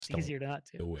easier not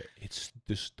to. Do it. It's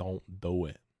just don't do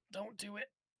it. Don't do it.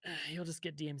 You'll just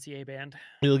get DMCA banned.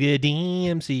 You'll get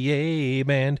DMCA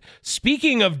banned.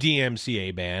 Speaking of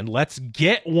DMCA banned, let's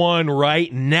get one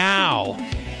right now.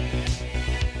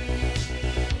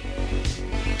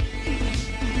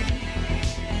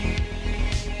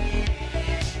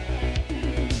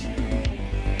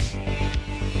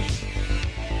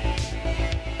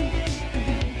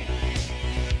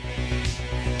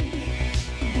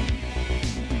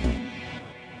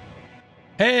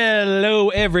 Hello,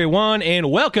 everyone,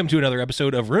 and welcome to another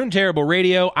episode of Rune Terrible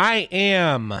Radio. I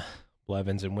am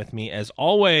Blevins, and with me, as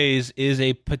always, is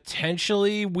a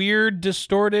potentially weird,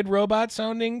 distorted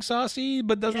robot-sounding Saucy,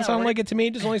 but doesn't sound like it to me.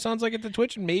 It just only sounds like it to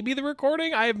Twitch and maybe the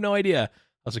recording. I have no idea.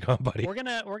 How's it going, buddy? We're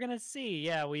gonna see.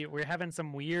 Yeah, we're having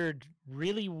some weird,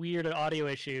 really weird audio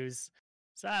issues.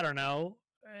 So I don't know.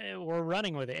 We're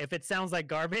running with it. If it sounds like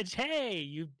garbage, hey,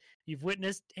 you've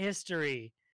witnessed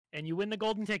history. And you win the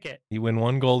golden ticket. You win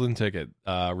one golden ticket,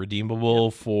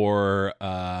 redeemable for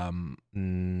TBD.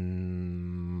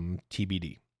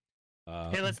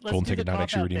 Hey, let's golden do ticket the not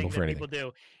actually redeemable thing for that anything.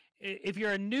 people do. If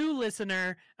you're a new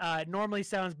listener, it normally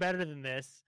sounds better than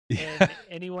this. And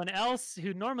anyone else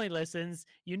who normally listens,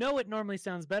 you know it normally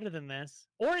sounds better than this,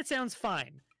 or it sounds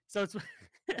fine. So it's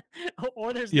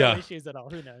or there's no issues at all.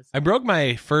 Who knows? I broke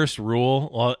my first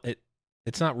rule. Well,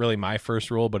 it's not really my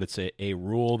first rule, but it's a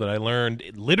rule that I learned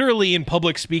literally in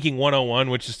Public Speaking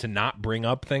 101, which is to not bring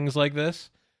up things like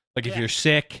this. Like if you're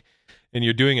sick and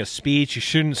you're doing a speech, you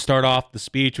shouldn't start off the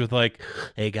speech with like,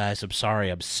 hey guys, I'm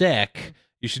sorry, I'm sick.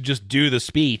 You should just do the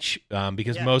speech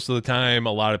because most of the time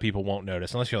a lot of people won't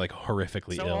notice unless you're like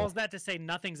horrifically ill. So all is that to say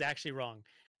nothing's actually wrong.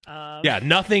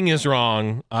 Nothing is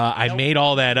wrong. I made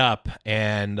all that up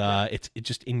and it's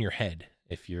just in your head.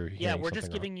 If you're we're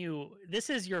just giving you, this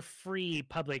is your free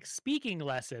public speaking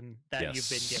lesson that you've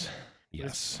been given.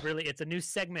 Yes. It's a new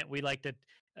segment we like to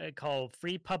call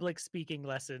free public speaking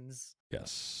lessons.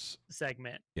 Yes.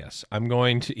 Segment. Yes. I'm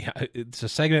going to, it's a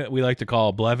segment we like to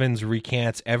call Blevins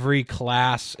recants every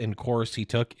class and course he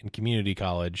took in community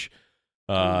college.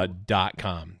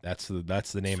 .com. That's the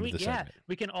name Sweet, of the segment.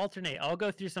 We can alternate. I'll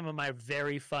go through some of my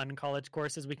very fun college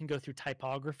courses. We can go through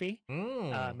typography,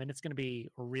 and it's going to be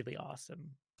really awesome.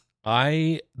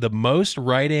 The most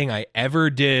writing I ever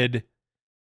did.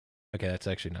 Okay, that's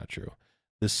actually not true.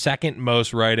 The second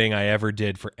most writing I ever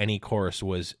did for any course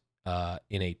was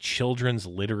in a children's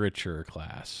literature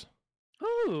class.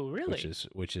 Oh, really?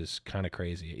 Which is kind of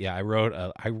crazy. Yeah, I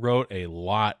wrote a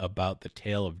lot about the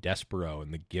tale of Despero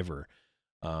and the Giver.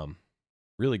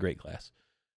 Really great class.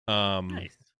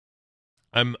 Nice.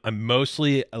 I'm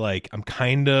mostly like, I'm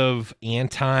kind of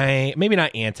maybe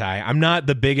not anti. I'm not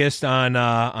the biggest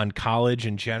on college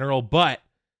in general, but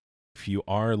if you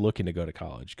are looking to go to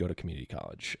college, go to community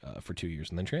college for 2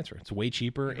 years and then transfer. It's way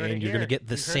cheaper and you're going to get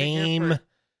the same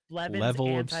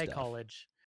level of stuff. College.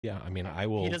 Yeah, I mean, I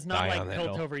will. He does not like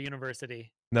Piltover Piltover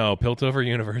University. No, Piltover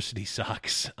University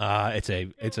sucks. It's a.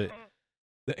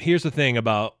 Here's the thing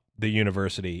about the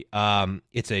university.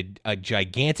 It's a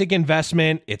gigantic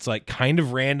investment. It's like kind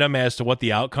of random as to what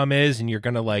the outcome is, and you're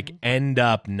gonna like end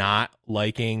up not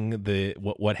liking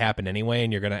what happened anyway,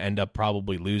 and you're gonna end up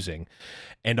probably losing.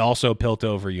 And also,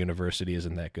 Piltover University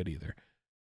isn't that good either.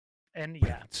 And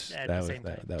that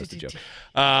was the joke.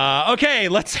 Okay,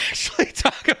 let's actually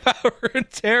talk about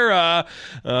Runeterra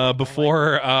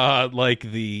before like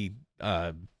the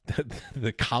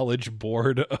College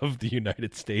Board of the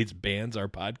United States bans our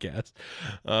podcast.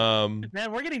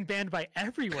 Man, we're getting banned by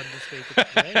everyone this week.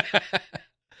 It's great.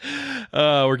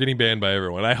 We're getting banned by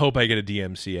everyone. I hope I get a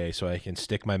DMCA so I can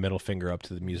stick my middle finger up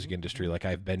to the music industry like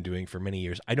I've been doing for many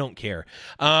years. I don't care.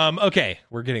 Okay,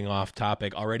 we're getting off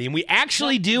topic already, and we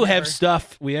actually do have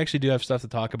stuff. We actually do have stuff to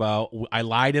talk about. I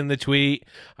lied in the tweet.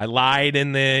 I lied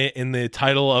in the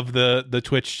title of the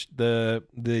Twitch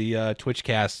Twitch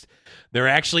cast. There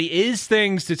actually is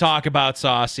things to talk about,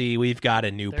 Saucy. We've got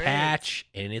a new patch,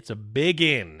 and it's a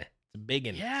biggin. It's a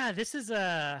biggin. Yeah, this is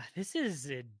a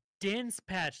dense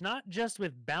patch, not just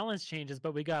with balance changes,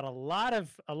 but we got a lot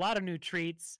of new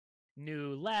treats,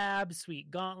 new labs, sweet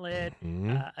gauntlet,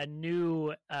 a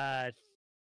new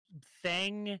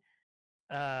thing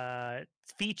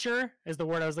feature is the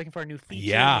word I was looking for. A new feature.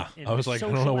 Yeah, I was like,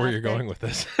 I don't know where you're going with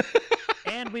this.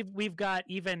 And we've got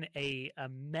even a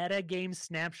meta game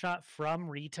snapshot from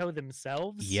Rito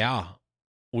themselves. Yeah.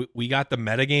 We got the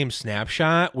metagame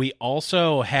snapshot. We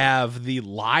also have the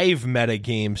live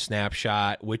metagame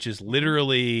snapshot, which is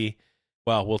literally,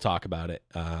 well, we'll talk about it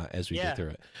as we get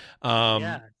through it.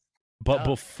 But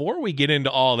before we get into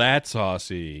all that,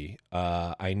 Saucy,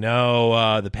 I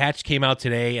know the patch came out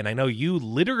today, and I know you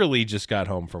literally just got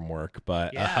home from work.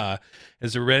 But has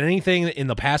there been anything in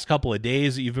the past couple of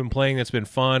days that you've been playing that's been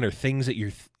fun, or things that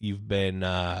you've been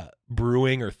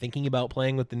brewing or thinking about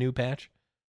playing with the new patch?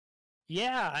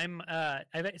 Yeah,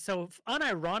 so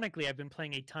unironically, I've been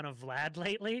playing a ton of Vlad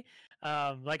lately.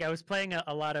 Like I was playing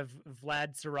a lot of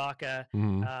Vlad Soraka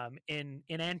in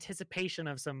anticipation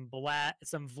of some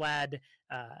Vlad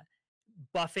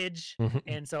buffage,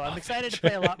 and so I'm excited to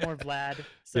play a lot more Vlad.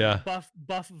 Some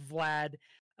buff Vlad,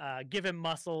 give him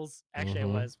muscles. Actually, I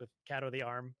was with Kato the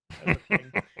Arm.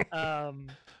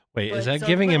 Wait, is that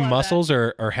giving him muscles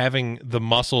or having the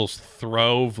muscles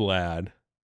throw Vlad?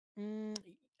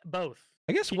 Both.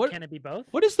 I guess can it be both?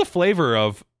 What is the flavor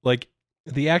of like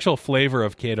the actual flavor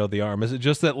of Kato the Arm? Is it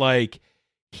just that like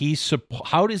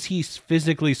how does he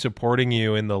physically supporting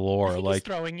you in the lore? Like he's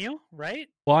throwing you, right?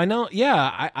 Well, I know.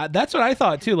 Yeah, I that's what I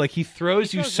thought too. Like he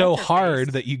throws you so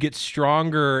hard that you get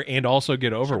stronger and also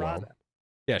get overwhelmed.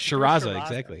 Shiraza. Yeah, Shiraza,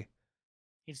 exactly.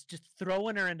 He's just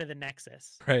throwing her into the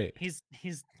Nexus. Right. He's.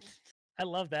 I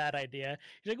love that idea.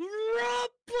 He's like,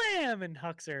 blam, and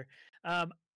hucks her.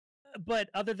 But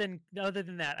other than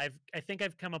that, I think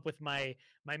I've come up with my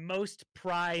most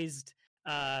prized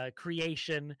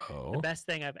creation, the best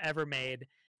thing I've ever made,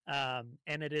 and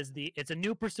it's a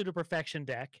new Pursuit of Perfection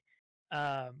deck,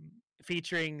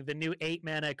 featuring the new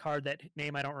 8-mana card that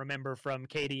name I don't remember from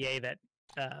KDA that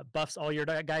buffs all your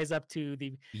guys up to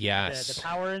the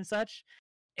power and such.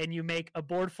 And you make a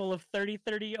board full of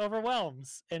 30/30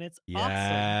 overwhelms, and it's awesome.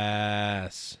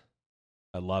 Yes.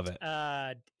 I love it.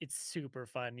 It's super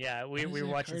fun. Yeah, we were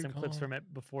watching some clips from it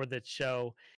before the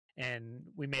show, and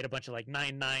we made a bunch of like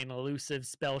 9/9 elusive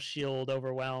spell shield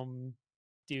overwhelm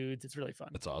dudes. It's really fun.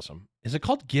 That's awesome. Is it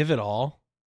called Give It All?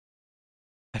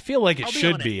 I feel like it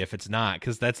should be if it's not,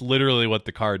 because that's literally what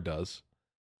the card does.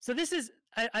 So this is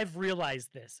I've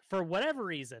realized this for whatever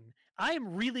reason. I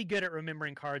am really good at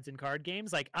remembering cards in card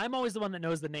games. Like I'm always the one that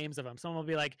knows the names of them. Someone will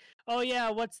be like, "Oh yeah,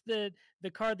 what's the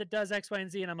card that does X, Y,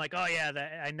 and Z?" And I'm like, "Oh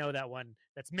yeah, I know that one.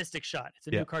 That's Mystic Shot. It's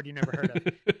a new card you never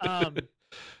heard of."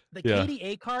 The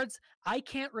KDA cards, I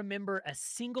can't remember a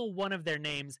single one of their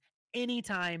names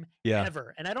anytime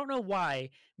ever, and I don't know why.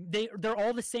 They're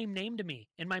all the same name to me.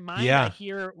 In my mind, I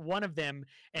hear one of them,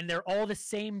 and they're all the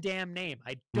same damn name.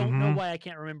 I don't know why I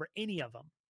can't remember any of them.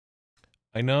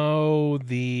 I know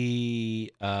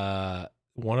the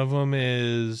one of them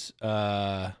is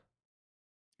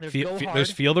there's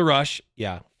Feel the Rush.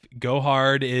 Yeah, Go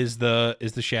Hard is the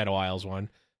Shadow Isles one.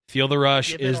 Feel the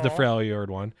Rush is the Freljord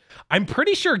one. I'm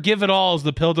pretty sure Give It All is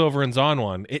the Piltover and Zon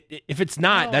one. If it's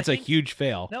not, that's a huge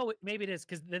fail. No, maybe it is,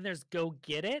 because then there's Go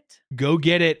Get It. Go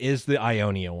Get It is the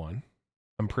Ionia one.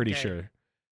 I'm pretty sure.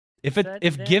 If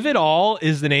Give It All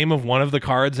is the name of one of the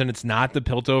cards and it's not the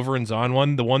Piltover and Zon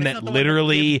one, the one that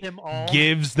literally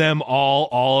gives them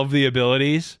all of the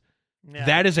abilities,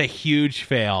 that is a huge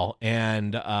fail.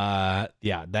 And that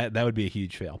would be a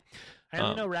huge fail. I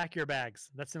only know Rack Your Bags.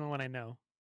 That's the only one I know.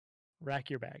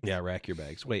 Rack Your Bags. Yeah, Rack Your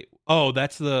Bags.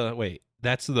 That's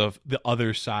the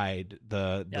other side,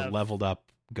 the leveled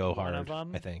up Go Hard,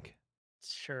 I think.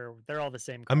 Sure, they're all the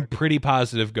same card. I'm pretty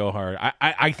positive Go Hard.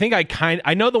 I think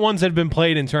I know the ones that have been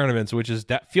played in tournaments, which is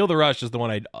Feel the Rush is the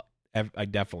one I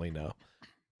definitely know.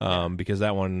 Because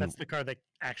that one, that's the card that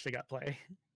actually got play.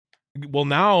 Well,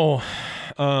 now,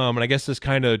 and I guess this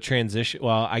kind of transition.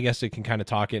 Well, I guess it can kind of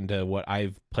talk into what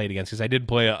I've played against, because I did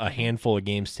play a handful of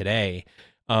games today.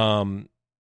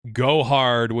 Go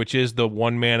Hard, which is the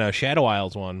 1-mana Shadow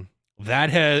Isles one, that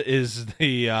is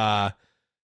the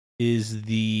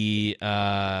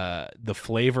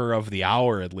flavor of the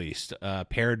hour, at least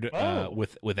paired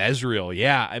with Ezreal.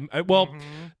 Yeah,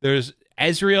 there's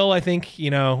Ezreal. I think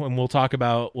and we'll talk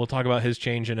about his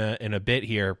change in a bit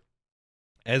here.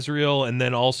 Ezreal, and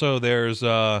then also there's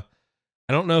I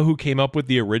don't know who came up with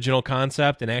the original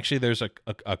concept, and actually there's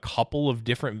a couple of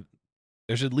different.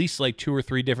 There's at least like 2 or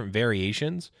 3 different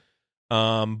variations.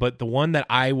 But the one that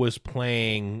I was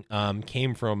playing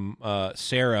came from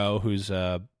Saro, who's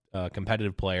a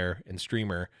competitive player and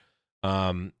streamer.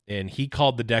 And he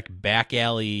called the deck Back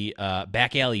Alley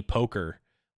Poker,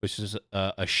 which is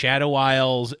a Shadow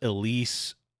Isles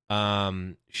Elise,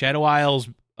 Shadow Isles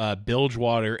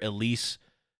Bilgewater Elise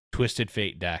Twisted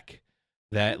Fate deck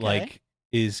that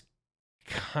is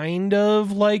kind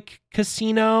of like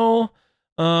Casino.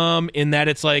 In that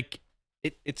it's like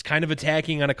it's kind of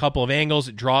attacking on a couple of angles.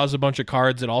 It draws a bunch of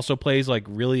cards. It also plays like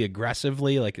really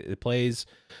aggressively. Like it plays,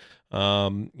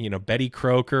 Betty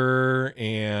Crocker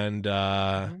and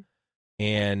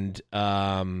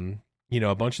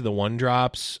a bunch of the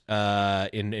 1-drops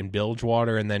in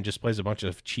Bilgewater, and then just plays a bunch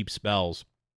of cheap spells.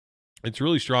 It's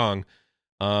really strong.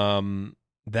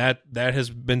 That has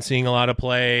been seeing a lot of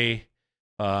play.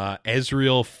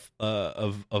 Ezreal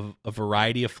of a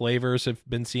variety of flavors have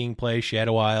been seeing play.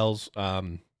 Shadow Isles,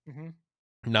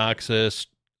 Noxus,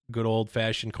 good old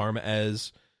fashioned Karma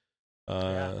Ez.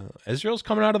 Ezreal's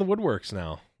coming out of the woodworks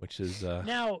now, which is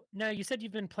now you said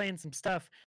you've been playing some stuff.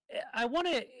 I want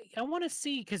to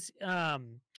see, because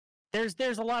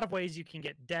there's a lot of ways you can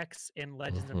get decks in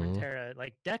Legends of Runeterra,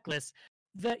 like deck lists.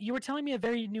 That you were telling me a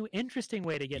very new, interesting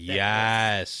way to get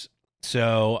deck lists.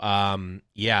 So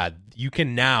you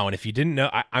can now, and if you didn't know,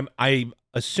 I'm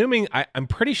assuming I'm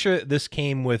pretty sure this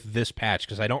came with this patch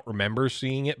because I don't remember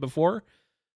seeing it before.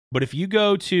 But if you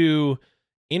go to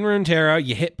in Runeterra,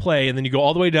 you hit play, and then you go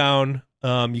all the way down,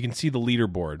 you can see the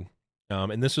leaderboard.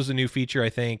 And this was a new feature, I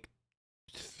think,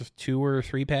 2 or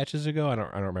 3 patches ago. I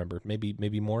don't remember.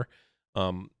 Maybe more.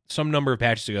 Some number of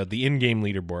patches ago, the in-game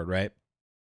leaderboard, right?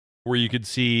 Where you could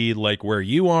see like where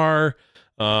you are,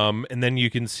 and then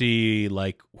you can see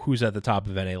like who's at the top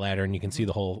of NA ladder, and you can see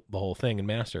the whole thing in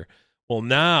Master. Well,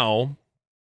 now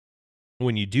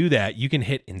when you do that, you can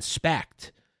hit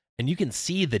inspect, and you can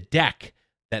see the deck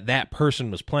that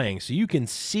person was playing. So you can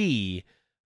see,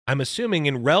 I'm assuming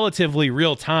in relatively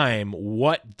real time,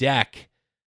 what deck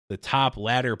the top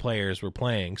ladder players were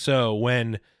playing. So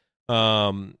when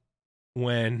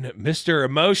Mr.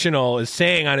 Emotional is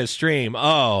saying on his stream,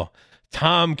 oh,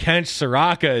 Tom Kench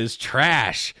Soraka is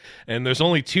trash, and there's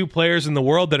only 2 players in the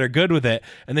world that are good with it,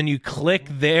 and then you click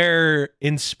their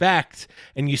inspect,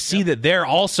 and you see that they're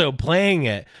also playing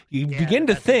it, you begin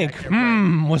to think,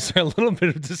 was there a little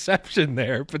bit of deception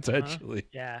there, potentially?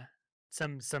 Yeah.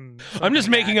 Some I'm just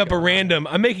making up a random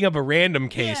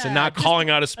case and not calling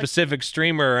out a specific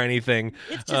streamer or anything.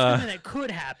 It's just something that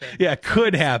could happen. Yeah,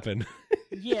 could happen.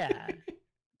 Yeah.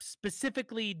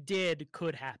 Specifically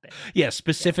could happen. Yeah,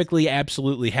 specifically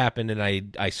absolutely happened, and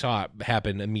I saw it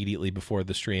happen immediately before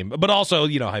the stream. But also,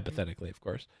 hypothetically, of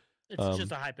course. It's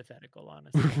just a hypothetical,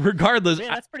 honestly. Regardless.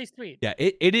 Yeah, that's pretty sweet. Yeah,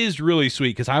 it is really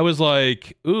sweet, because I was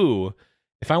like, ooh,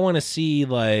 if I want to see,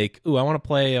 like, I want to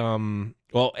play,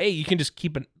 well, hey, you can just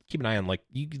keep an eye on, like,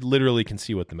 you literally can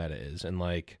see what the meta is, and,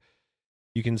 like,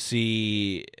 you can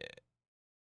see,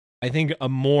 I think, a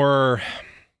more,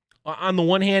 on the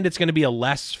one hand, it's going to be a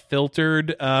less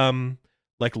filtered,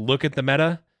 like, look at the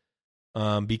meta,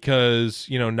 because,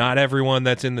 not everyone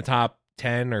that's in the top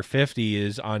 10 or 50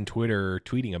 is on Twitter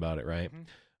tweeting about it, right?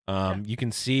 You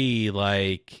can see,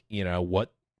 like,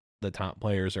 what the top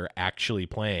players are actually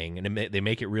playing, and they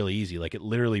make it really easy. Like, it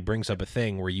literally brings up a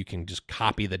thing where you can just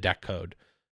copy the deck code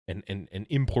and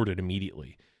import it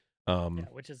immediately,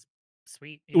 which is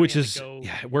sweet. It works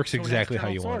exactly how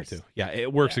you want it to. Yeah,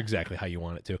 it works exactly how you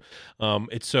want it to.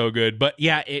 It's so good. But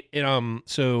yeah,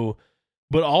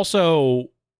 but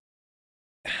also,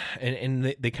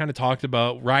 and they kind of talked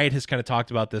about, Riot has kind of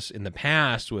talked about this in the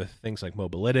past with things like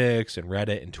Mobalytics and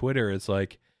Reddit and Twitter. It's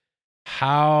like,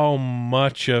 how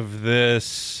much of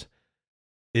this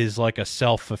is like a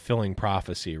self-fulfilling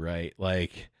prophecy, right?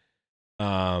 Like,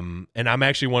 and I'm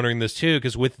actually wondering this too,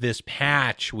 because with this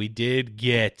patch, we did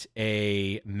get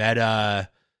a metagame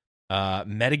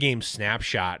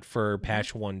snapshot for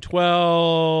patch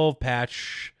 112,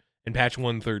 patch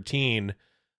 113,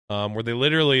 where they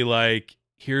literally, like,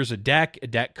 here's a deck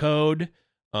code,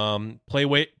 play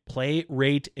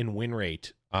rate, and win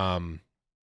rate.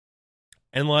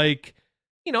 And, like,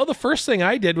 the first thing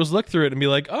I did was look through it and be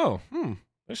like, oh,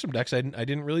 there's some decks I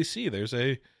didn't really see. There's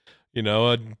a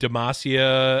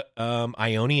Demacia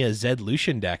Ionia Zed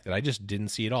Lucian deck that I just didn't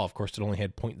see at all. Of course, it only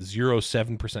had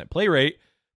 0.07% play rate,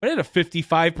 but it had a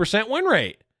 55% win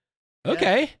rate.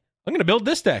 Okay, I'm going to build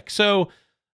this deck. So,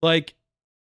 like,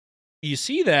 you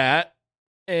see that,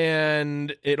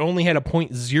 and it only had a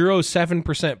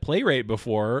 0.07% play rate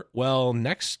before. Well,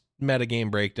 next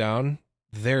metagame breakdown,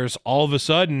 there's all of a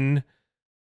sudden,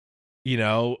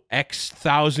 X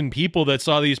thousand people that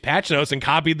saw these patch notes and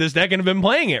copied this deck and have been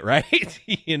playing it, right?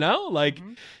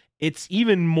 It's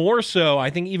even more so,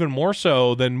 I think even more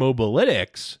so than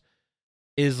Mobalytics,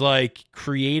 is like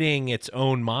creating its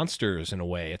own monsters in a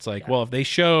way. It's like, well, if they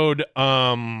showed,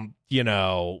 I'm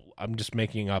just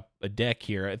making up a deck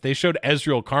here. If they showed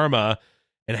Ezreal Karma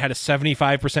and had a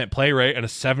 75% play rate and a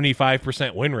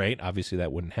 75% win rate, obviously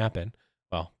that wouldn't happen.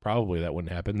 Well, probably that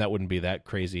wouldn't happen. That wouldn't be that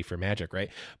crazy for Magic, right?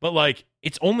 But, like,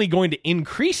 it's only going to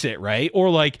increase it, right? Or,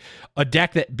 like, a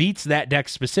deck that beats that deck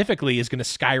specifically is going to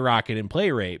skyrocket in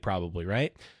play rate, probably,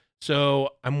 right? So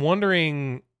I'm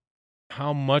wondering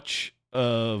how much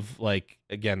of like,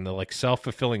 again, the like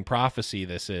self-fulfilling prophecy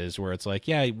this is, where it's like,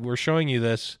 yeah, we're showing you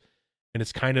this, and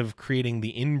it's kind of creating the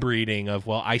inbreeding of,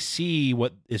 well, I see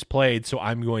what is played, so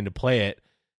I'm going to play it,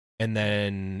 and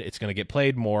then it's going to get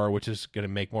played more, which is going to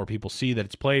make more people see that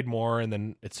it's played more, and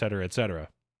then et cetera, et cetera.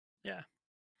 Yeah.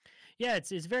 Yeah,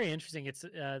 it's very interesting. It's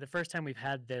the first time we've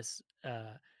had this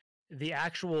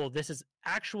this is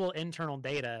actual internal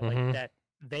data like Mhm. that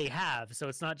they have. So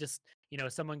it's not just,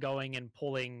 someone going and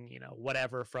pulling,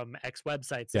 whatever from X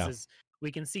websites. This Yeah. is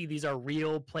we can see these are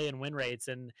real play and win rates.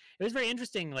 And it was very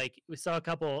interesting. Like we saw a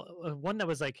couple one that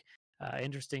was like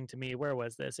interesting to me. Where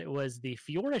was this? It was the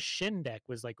Fiora Shin deck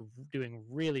was like doing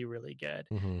really, really good.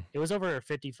 Mhm. It was over a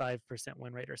 55%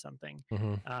 win rate or something,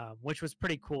 Mhm. which was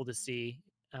pretty cool to see.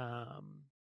 Man,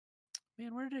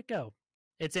 where did it go?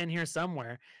 It's in here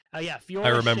somewhere. Yeah, I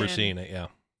Fiora remember Shin. seeing it. Yeah.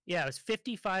 Yeah, it was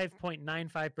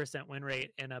 55.95% win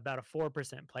rate and about a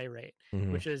 4% play rate,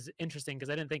 Mhm. which is interesting because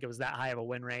I didn't think it was that high of a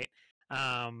win rate.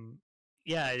 Yeah,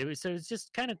 it was. So it's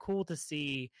just kind of cool to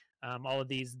see all of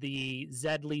these. The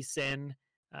Zed Lee Sin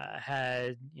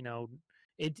had,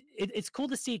 it's cool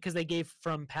to see because they gave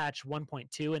from patch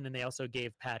 1.2 and then they also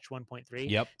gave patch 1.3,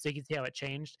 Yep. so you can see how it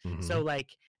changed. So Mhm.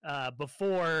 like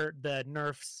before the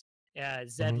nerfs,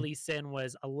 Zed Mhm. Lee Sin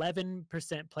was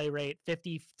 11% play rate,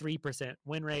 53%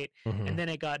 win rate, and Mhm. then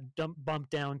it got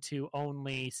bumped down to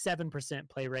only 7%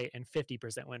 play rate and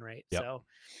 50% win rate. Yep. So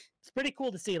it's pretty cool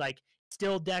to see. Like,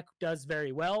 still deck does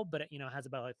very well, but it, has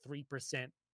about like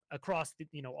 3% across the,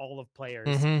 all of players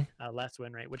Mhm. less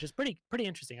win rate, which is pretty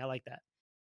interesting. I like that.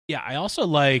 Yeah, I also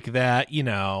like that, we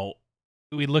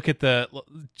look at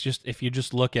just if you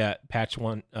just look at patch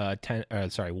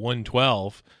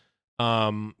 112,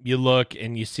 you look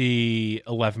and you see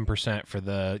 11% for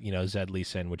the, Zed Lee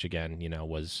Sin, which again,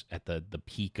 was at the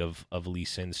peak of Lee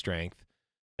Sin strength.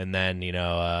 And then,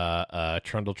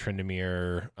 Trundle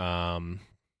Tryndamere,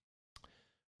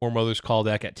 War Mother's Call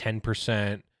deck at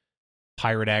 10%,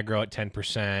 Pirate aggro at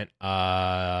 10%,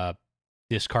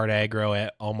 discard aggro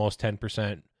at almost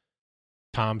 10%,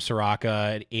 Tom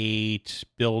Soraka at 8,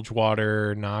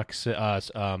 Bilgewater, Nox,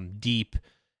 Deep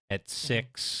at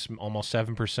 6, almost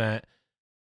 7%.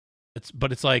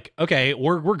 It's like, okay,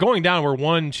 we're going down. We're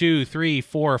 1, 2, 3,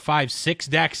 4, 5, 6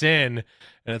 decks in,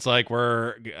 and it's like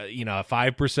we're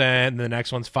 5%, and the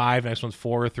next one's 5, next one's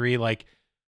 4 or 3. Like,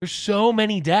 there's so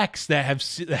many decks that have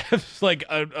like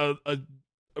a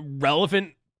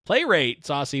relevant play rate,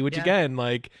 Saucy. Which again,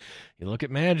 like, you look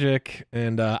at Magic,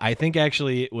 and I think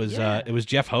actually it was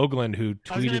Jeff Hoagland who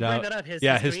tweeted out, that up,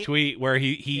 his tweet where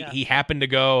he happened to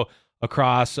go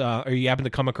across, or he happened to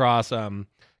come across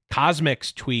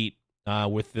Cosmic's tweet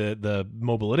with the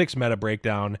Mobalytics meta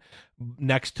breakdown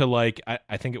next to, like,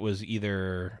 I think it was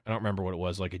either, I don't remember what it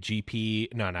was, like a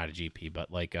GP, no, not a GP, but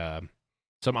like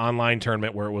some online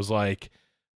tournament where it was like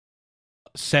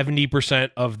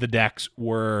 70% of the decks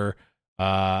were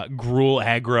Gruul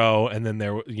aggro, and then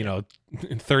there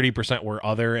 30% were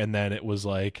other, and then it was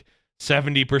like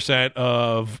 70%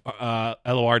 of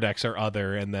LOR decks are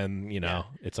other, and then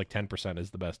it's like 10% is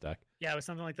the best deck. Yeah, it was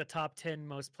something like the top 10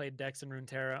 most played decks in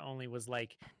Runeterra only was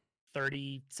like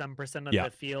 30 some percent of the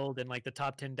field, and like the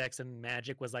top 10 decks in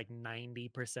Magic was like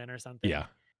 90% or something. Yeah.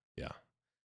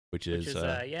 Which is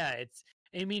it's,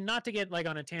 I mean, not to get like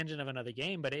on a tangent of another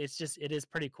game, but it is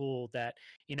pretty cool that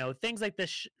things like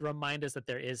this remind us that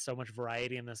there is so much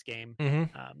variety in this game.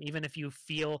 Even if you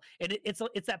feel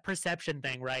it's that perception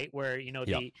thing, right? Where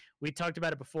we talked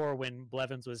about it before when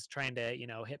Blevins was trying to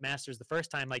hit Masters the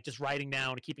first time, like just writing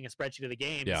down, keeping a spreadsheet of the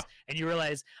games, and you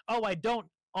realize, oh, I don't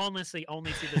honestly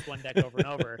only see this one deck over and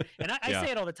over. And I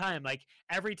say it all the time, like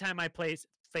every time I face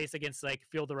against like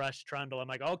Field of Rush Trundle, I'm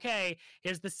like, okay,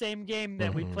 here's the same game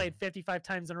that we played 55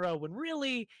 times in a row, when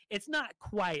really it's not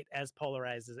quite as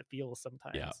polarized as it feels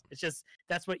sometimes. It's just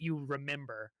that's what you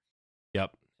remember.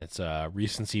 Yep. It's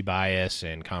recency bias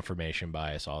and confirmation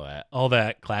bias, all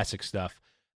that classic stuff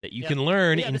that you can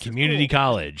learn in community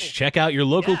college. Cool. Check out your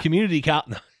local community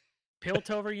college.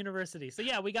 Piltover University. So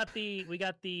we got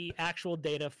the actual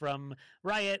data from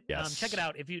Riot. Yes. Check it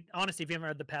out. If you haven't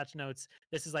read the patch notes,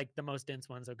 this is like the most dense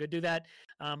one, so go do that.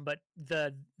 But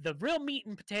the real meat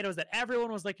and potatoes that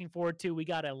everyone was looking forward to, we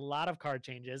got a lot of card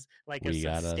changes, like a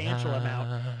substantial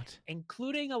amount,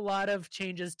 including a lot of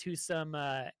changes to some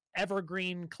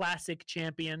evergreen classic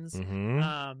champions.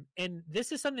 And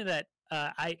this is something that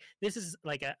this is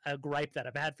like a gripe that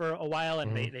I've had for a while,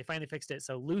 and they finally fixed it.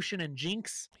 So Lucian and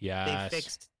Jinx, they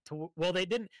fixed they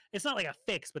didn't, it's not like a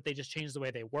fix, but they just changed the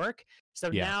way they work. So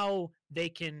now they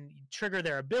can trigger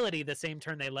their ability the same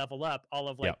turn they level up, all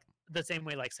of like the same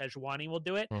way like Sejuani will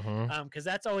do it. Because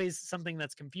that's always something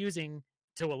that's confusing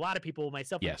to a lot of people,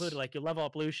 myself included, Yes. like you level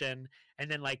up Lucian and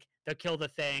then like they'll kill the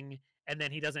thing and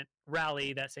then he doesn't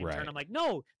rally that same turn. Right. I'm like,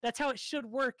 no, that's how it should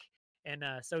work. And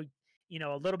so,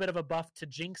 a little bit of a buff to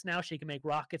Jinx now. She can make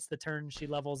rockets the turn she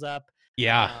levels up,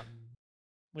 Yeah.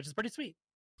 which is pretty sweet.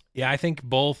 Yeah, I think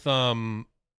both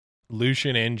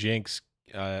Lucian and Jinx,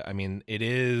 I mean,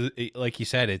 like you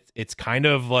said, it's kind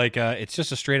of like it's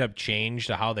just a straight up change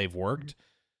to how they've worked,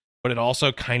 but it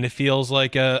also kind of feels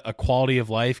like a quality of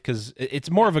life because it's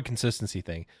more of a consistency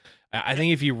thing. I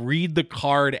think if you read the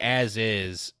card as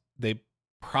is, they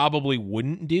probably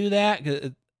wouldn't do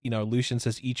that. Lucian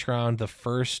says each round, the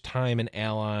first time an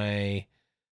ally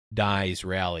dies,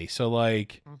 rally. So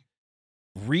like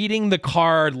reading the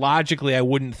card logically, I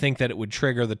wouldn't think that it would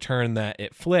trigger the turn that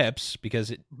it flips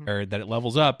or that it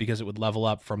levels up, because it would level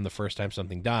up from the first time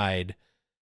something died,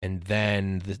 and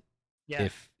then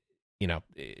if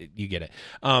you get it.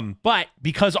 But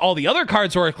because all the other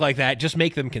cards work like that, just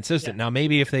make them consistent. Now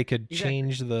maybe if they could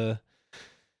change the.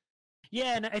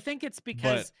 Yeah, and I think it's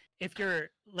because if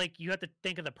you're like, you have to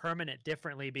think of the permanent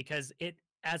differently, because it,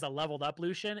 as a leveled up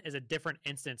Lucian, is a different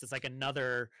instance. It's like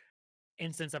another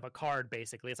instance of a card,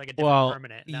 basically. It's like a different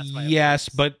permanent. And that's why yes,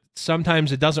 but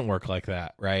sometimes it doesn't work like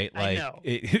that, right? Like, I know.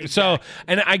 Exactly. So,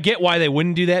 and I get why they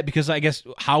wouldn't do that, because I guess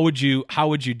how would you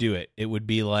do it? It would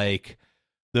be like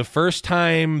the first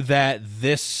time that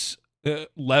this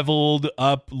leveled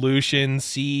up Lucian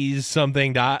sees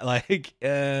something just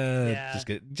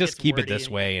keep it this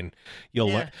way and you'll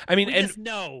learn. I mean,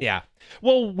 yeah.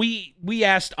 Well, we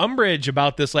asked Umbridge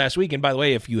about this last week, and by the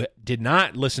way, if you did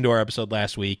not listen to our episode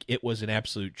last week, it was an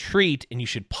absolute treat, and you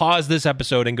should pause this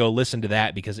episode and go listen to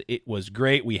that because it was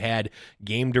great. We had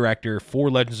game director for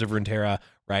Legends of Runeterra,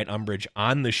 right, Umbridge,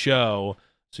 on the show.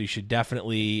 So you should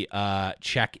definitely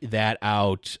check that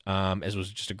out, as it was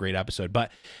just a great episode.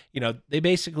 But, they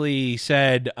basically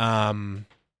said,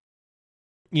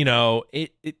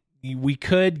 we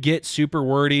could get super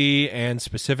wordy and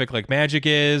specific like Magic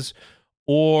is,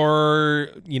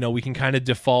 or, we can kind of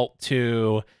default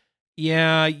to,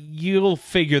 you'll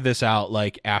figure this out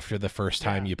like after the first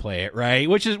time you play it, right?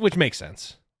 Which makes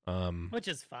sense. Which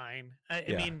is fine. I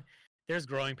mean, there's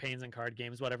growing pains in card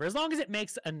games, whatever. As long as it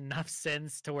makes enough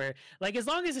sense to where, like, as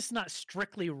long as it's not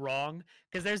strictly wrong,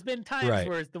 because there's been times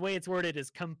where the way it's worded is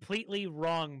completely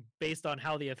wrong based on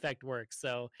how the effect works.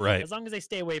 So as long as they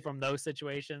stay away from those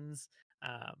situations,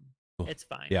 it's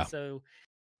fine. Yeah. So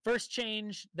first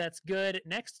change, that's good.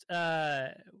 Next,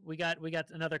 we got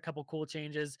another couple cool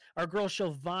changes. Our girl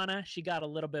Shyvana, she got a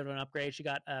little bit of an upgrade. She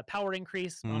got a power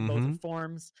increase on both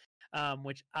forms,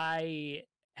 which I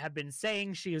have been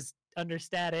saying she is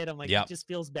understated. I'm like, it just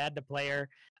feels bad to play her.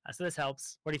 So this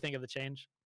helps. What do you think of the change?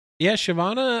 Yeah,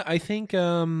 Shyvana, I think,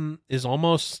 is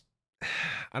almost,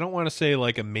 I don't want to say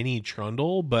like a mini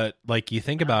Trundle, but like you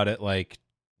think about it, like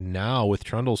now with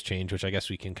Trundle's change, which I guess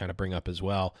we can kind of bring up as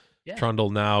well. Yeah. Trundle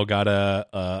now got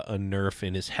a nerf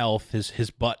in his health.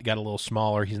 His butt got a little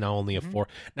smaller. He's now only a 4.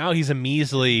 Now he's a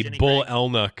measly Bull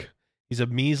Elnuk. He's a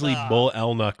measly Bull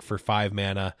Elnuk for 5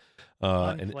 mana.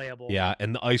 Unplayable.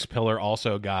 And the Ice Pillar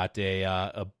also got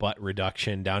a butt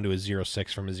reduction down to a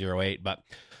 0.6 from a 0.8. But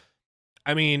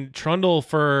I mean, Trundle's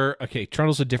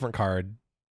a different card.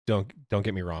 Don't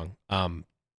get me wrong.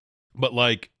 But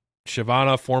like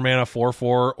Shyvana 4 mana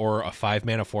 4/4 or a 5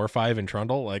 mana 4/5 in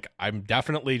Trundle, like I'm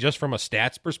definitely, just from a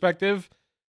stats perspective,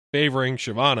 favoring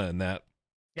Shyvana in that.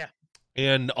 Yeah.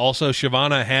 And also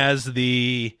Shyvana has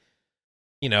the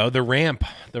ramp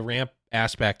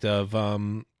aspect of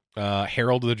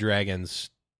Herald of the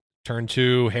Dragons, turn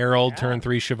 2 Herald, turn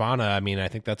 3 Shyvana. I mean, I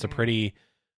think that's a pretty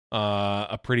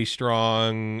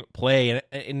strong play,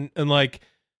 and like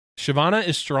Shyvana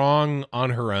is strong on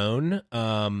her own.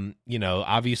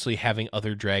 Obviously having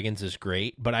other dragons is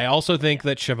great, but I also think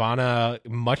that Shyvana,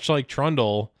 much like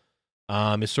Trundle,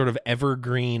 is sort of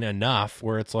evergreen enough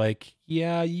where it's like,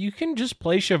 you can just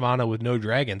play Shyvana with no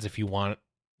dragons if you want,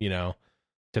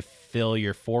 to fill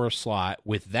your 4 slot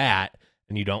with that.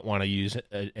 And you don't want to use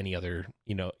any other,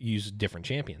 use different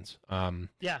champions.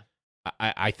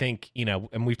 I think,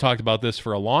 and we've talked about this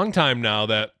for a long time now,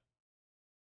 that,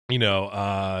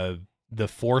 the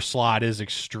 4 slot is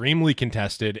extremely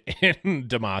contested in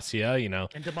Demacia, In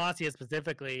Demacia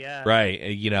specifically, yeah. Right.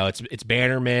 It's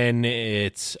Bannerman,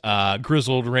 it's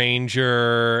Grizzled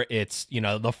Ranger, it's,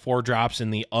 the 4 drops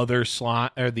in the other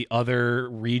slot or the other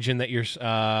region that you're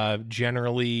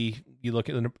generally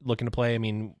looking to play. I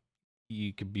mean,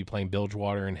 you could be playing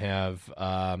Bilgewater and have,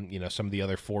 some of the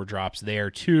other 4 drops there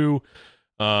too.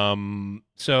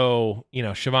 So,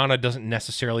 Shyvana doesn't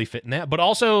necessarily fit in that, but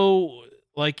also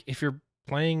like if you're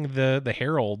playing the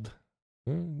Herald,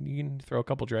 You can throw a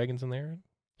couple dragons in there.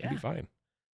 It'd be Yeah. fine.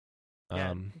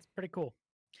 Yeah, it's pretty cool.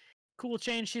 Cool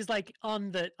change. She's like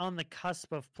on the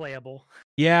cusp of playable.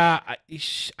 Yeah,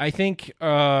 I think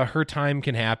her time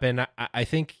can happen. I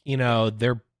think, you know,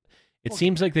 it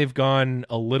seems like they've gone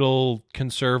a little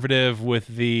conservative with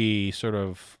the sort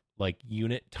of like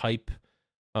unit type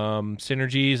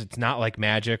synergies. It's not like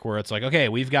Magic where it's like, okay,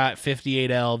 we've got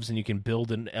 58 elves and you can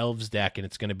build an elves deck and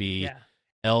it's going to be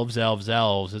elves.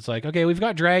 It's like, okay, we've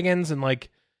got dragons and like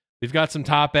we've got some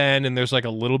top end and there's like a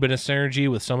little bit of synergy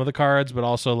with some of the cards, but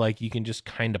also like you can just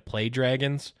kind of play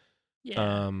dragons.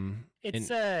 Yeah.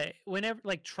 It's whenever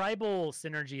like tribal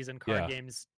synergies in card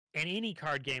games and any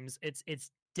card games,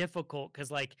 it's difficult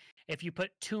because like if you put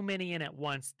too many in at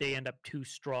once, they end up too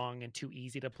strong and too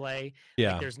easy to play.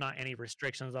 Yeah. Like, there's not any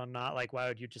restrictions on not like why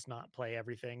would you just not play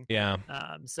everything? Yeah.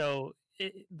 So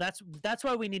that's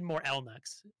why we need more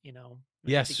Elnuks, you know.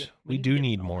 We do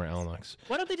need more Elnuks.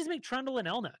 Why don't they just make Trundle and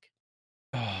Elnuk?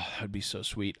 Oh, that'd be so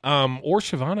sweet. Or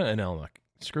Shyvana and Elnuk.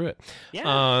 Screw it. Yeah.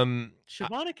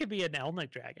 Shyvana could be an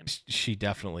Elnuk dragon. She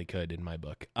definitely could in my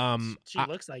book. She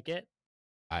looks like it.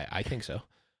 I think so.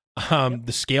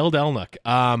 The scaled Elnuk.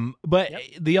 But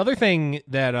the other thing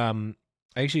that I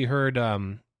actually heard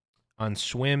on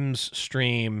Swim's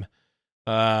stream,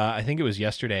 I think it was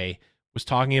yesterday, was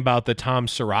talking about the Tom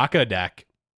Soraka deck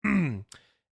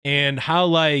and how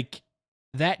like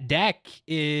that deck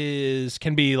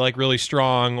can be like really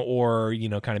strong or, you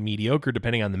know, kind of mediocre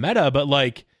depending on the meta, but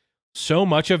like so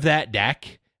much of that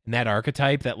deck and that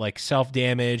archetype that like self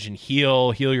damage and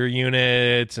heal your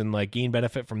units and like gain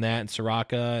benefit from that and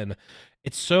Soraka, and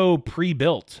it's so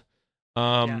pre-built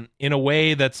in a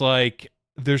way that's like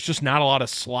there's just not a lot of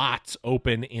slots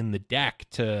open in the deck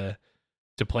to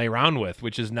play around with,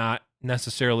 which is not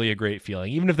necessarily a great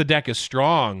feeling. Even if the deck is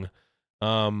strong,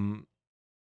 when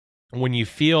you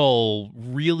feel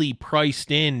really priced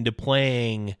into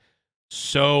playing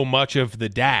so much of the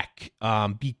deck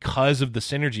because of the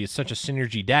synergy, it's such a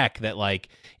synergy deck that like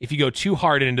if you go too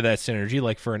hard into that synergy,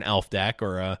 like for an elf deck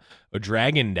or a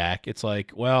dragon deck, it's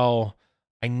like, well,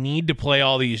 I need to play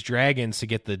all these dragons to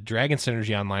get the dragon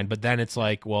synergy online, but then it's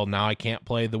like, well, now I can't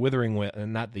play the Withering Wail.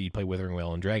 And not that you play Withering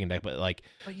Wail in dragon deck, but like,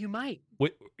 but you might.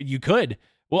 You could.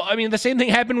 Well, I mean, the same thing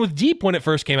happened with Deep when it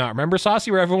first came out. Remember, Saucy,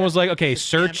 where everyone was like, okay,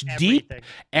 search Deep,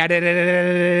 add.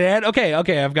 Okay,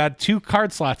 I've got 2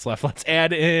 card slots left. Let's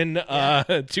add in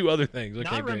 2 other things. Okay,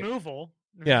 not great. Removal.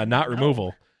 Yeah, not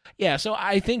removal. Yeah, so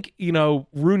I think, you know,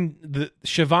 the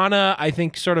Shyvana, I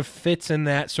think, sort of fits in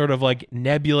that sort of like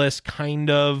nebulous kind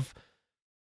of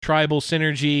tribal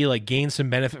synergy, like gain some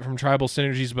benefit from tribal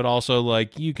synergies, but also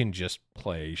like you can just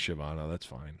play Shyvana. That's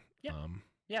fine. Yeah.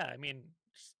 Yeah, I mean,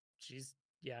 she's,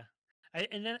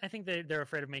 and then I think they're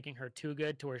afraid of making her too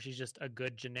good to where she's just a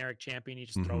good generic champion you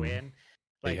just throw in.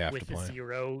 Like with the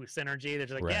 0 synergy, they're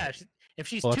just like, if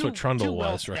she's that's what Trundle too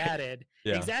well was, right? statted,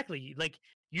 exactly. Like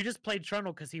you just played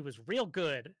Trundle because he was real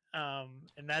good, and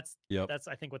that's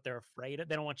I think what they're afraid of.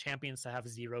 They don't want champions to have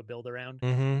 0 build around,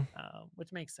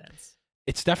 which makes sense.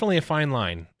 It's definitely a fine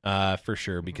line, for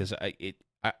sure, because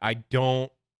I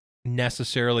don't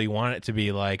necessarily want it to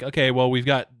be like, okay, well, we've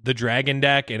got the dragon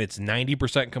deck and it's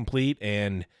 90% complete,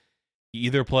 and you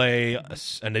either play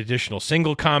an additional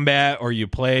single combat or you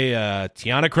play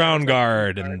Tiana Crown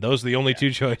Guard, and those are the only 2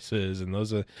 choices, and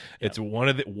those are it's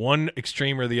one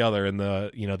extreme or the other, and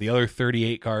the other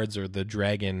 38 cards are the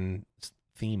dragon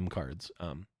theme cards.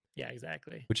 Yeah,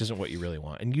 exactly. Which isn't what you really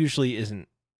want, and usually isn't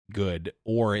good,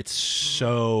 or it's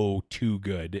so too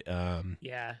good.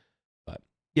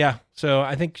 Yeah, so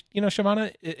I think, you know,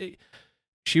 Shyvana,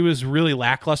 she was really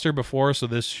lackluster before, so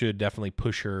this should definitely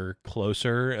push her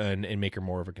closer and make her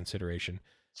more of a consideration.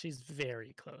 She's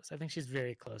very close. I think she's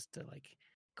very close to like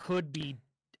could be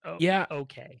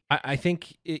okay. I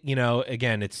think you know,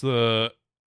 again,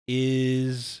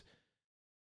 she's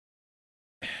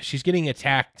getting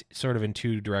attacked sort of in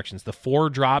 2 directions: the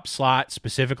 4-drop slot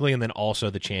specifically, and then also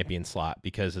the champion slot,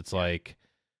 because it's like.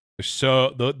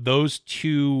 So those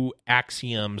 2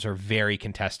 axioms are very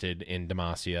contested in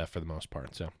Demacia for the most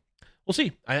part. So we'll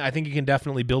see. I think you can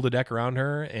definitely build a deck around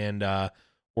her and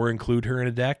or include her in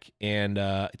a deck, and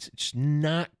it's just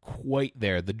not quite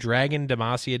there. The Dragon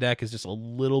Demacia deck is just a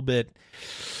little bit.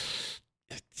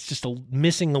 It's just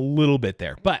missing a little bit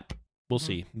there, but we'll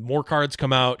see. More cards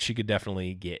come out, she could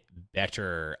definitely get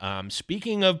better.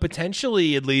 Speaking of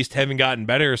potentially at least having gotten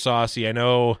better, Saucy, I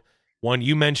know. One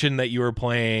you mentioned that you were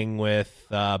playing with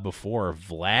before,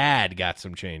 Vlad got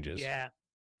some changes. Yeah,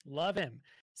 love him.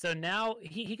 So now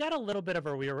he got a little bit of a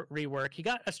rework. He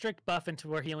got a strict buff into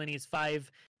where he only needs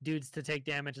 5 dudes to take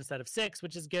damage instead of 6,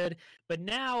 which is good. But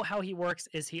now how he works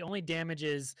is he only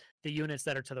damages the units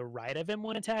that are to the right of him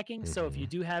when attacking. So if you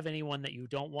do have anyone that you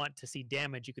don't want to see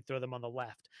damage, you could throw them on the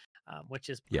left, which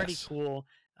is pretty cool.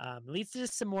 Leads to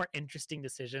just some more interesting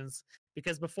decisions,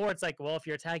 because before it's like, well, if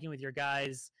you're attacking with your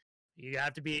guys, you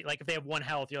have to be like, if they have 1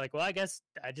 health, you're like, well, I guess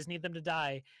I just need them to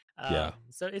die.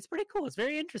 So it's pretty cool. It's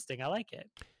very interesting. I like it.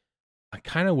 I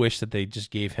kind of wish that they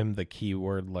just gave him the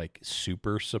keyword like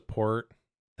super support.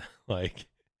 Like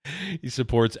he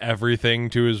supports everything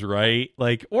to his right,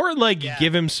 like, or like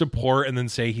give him support and then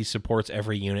say he supports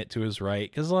every unit to his right.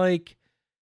 Cause like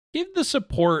give the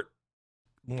support,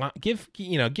 give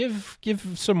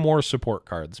some more support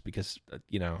cards, because I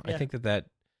think that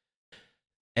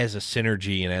as a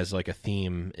synergy and as like a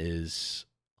theme is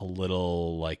a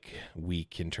little like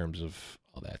weak in terms of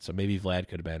all that. So maybe Vlad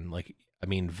could have been like, I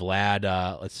mean, Vlad,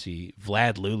 let's see,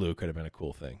 Vlad Lulu could have been a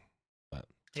cool thing. But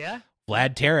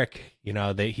Vlad Tarek,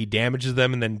 he damages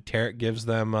them and then Tarek gives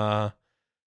them tough.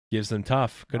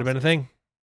 Could have been a thing.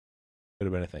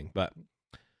 But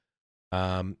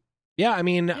I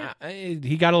mean,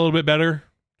 he got a little bit better,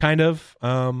 kind of.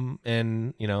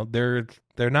 And they're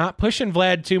not pushing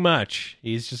Vlad too much.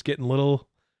 He's just getting little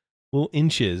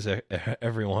inches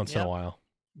every once in a while.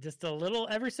 Just a little,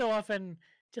 every so often,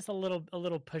 just a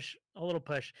little push.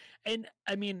 And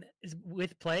I mean,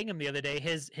 with playing him the other day,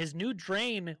 his new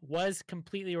drain was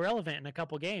completely irrelevant in a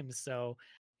couple games. So,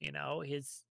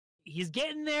 he's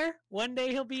getting there. One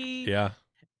day he'll be a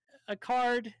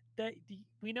card that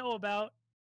we know about.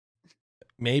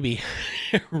 Maybe.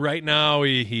 Right now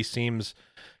he seems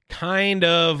kind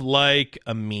of like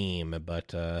a meme,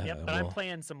 but I'm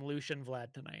playing some Lucian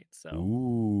Vlad tonight. So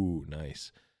ooh,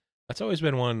 nice. That's always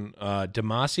been one.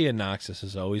 Demacia Noxus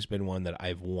has always been one that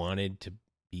I've wanted to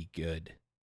be good.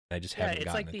 I just haven't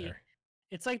gotten it there.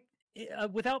 It's like,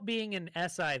 without being an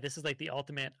SI, this is like the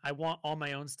ultimate. I want all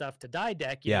my own stuff to die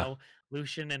deck. You know,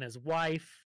 Lucian and his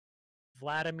wife,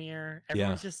 Vladimir.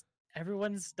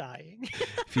 Everyone's dying.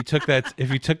 If you took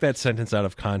that sentence out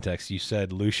of context, you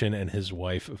said Lucian and his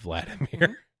wife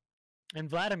Vladimir. And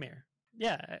Vladimir.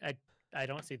 Yeah, I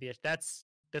don't see the issue.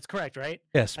 That's correct, right?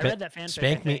 Yes. I read that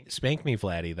fanfic. Spank me,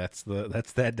 Vladdy. That's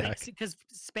that deck. Because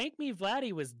Spank Me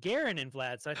Vladdy was Garen and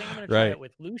Vlad, so I think I'm going to try it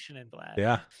with Lucian and Vlad.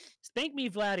 Yeah. Spank Me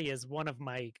Vladdy is one of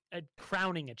my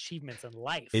crowning achievements in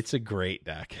life. It's a great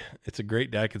deck. It's a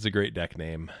great deck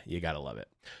name. You got to love it.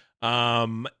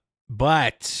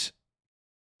 But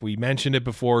we mentioned it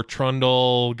before.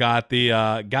 Trundle got the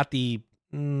I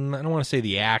don't want to say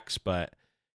the axe, but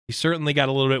he certainly got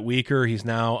a little bit weaker. He's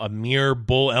now a mere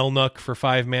Bull Elnuk for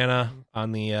 5 mana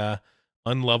on the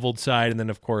unleveled side, and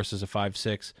then of course is a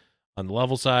 5/6 on the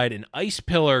level side. An Ice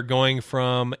Pillar going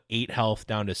from 8 health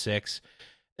down to 6.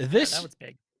 That was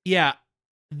big. Yeah,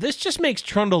 this just makes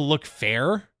Trundle look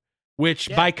fair, which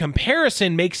by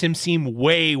comparison makes him seem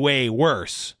way, way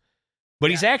worse. But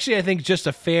he's actually, I think, just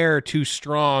a fair, too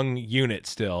strong unit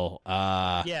still.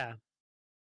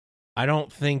 I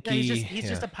don't think he's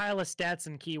just a pile of stats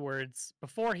and keywords.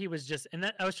 Before he was just, and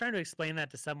that I was trying to explain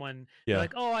that to someone. Yeah.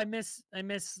 Like, oh, I miss. I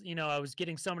was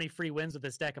getting so many free wins with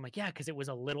this deck. I'm like, yeah, because it was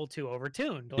a little too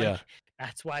overtuned. Like,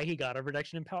 that's why he got a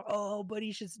reduction in power. Oh, but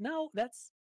he should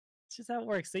that's just how it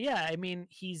works. So yeah, I mean,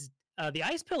 he's the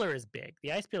Ice Pillar is big.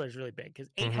 The Ice Pillar is really big because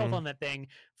 8 health on that thing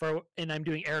and I'm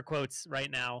doing air quotes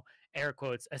right now. Air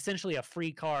quotes, essentially a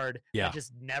free card that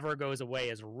just never goes away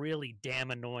is really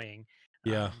damn annoying.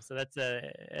 So that's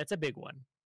a big one.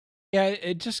 Yeah,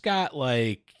 it just got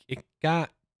it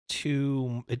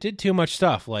did too much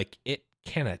stuff. Like it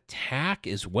can attack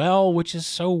as well, which is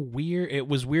so weird. It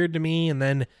was weird to me, and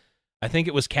then I think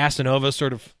it was Casanova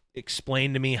sort of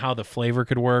explained to me how the flavor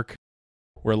could work,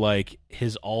 where like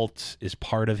his ult is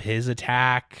part of his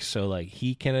attack, so like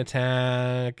he can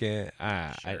attack.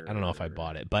 I don't know if I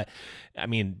bought it, but I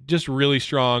mean, just really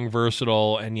strong,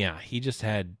 versatile, and he just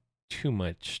had too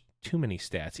many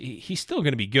stats. He's still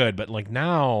going to be good, but like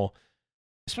now,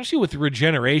 especially with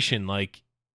regeneration, like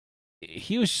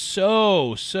he was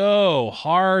so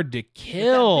hard to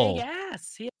kill. Big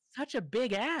ass. He had such a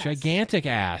big ass, gigantic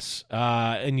ass,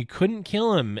 and you couldn't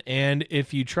kill him. And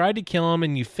if you tried to kill him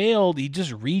and you failed, he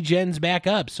just regens back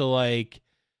up. So like,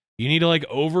 you need to like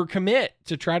overcommit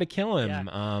to try to kill him.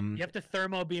 You have to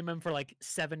thermo beam him for like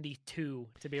 72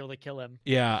 to be able to kill him.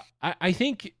 Yeah, I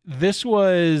think this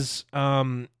was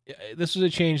a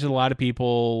change that a lot of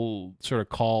people sort of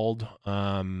called.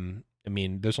 I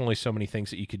mean, there's only so many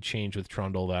things that you could change with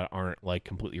Trundle that aren't like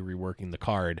completely reworking the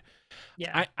card.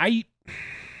 Yeah, I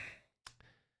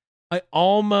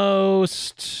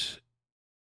almost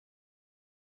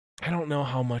I don't know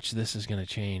how much this is going to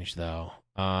change, though.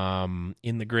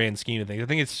 In the grand scheme of things, I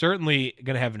think it's certainly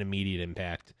going to have an immediate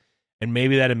impact, and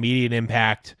maybe that immediate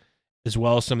impact, as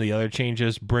well as some of the other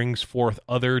changes, brings forth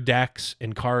other decks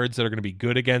and cards that are going to be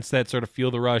good against that sort of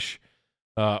Feel the Rush,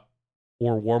 or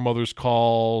War Mother's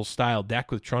Call style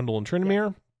deck with Trundle and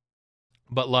Tryndamere.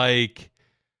 But like,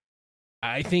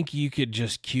 I think you could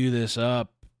just queue this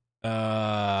up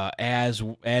as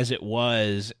it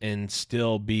was and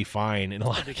still be fine in a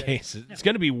lot of cases. Yeah. It's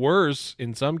going to be worse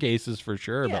in some cases for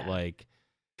sure, but like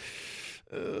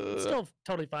still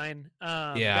totally fine.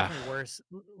 Definitely worse.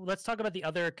 Let's talk about the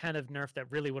other kind of nerf that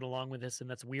really went along with this, and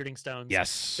that's Weirding Stones.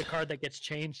 Yes, the card that gets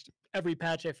changed every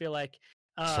patch, I feel like,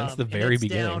 since the very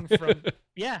beginning.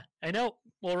 Yeah, I know.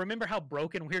 Well, remember how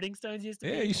broken Weirding Stones used to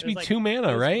be? Yeah, it used to be like 2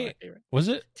 mana, right? Was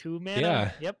it 2 mana?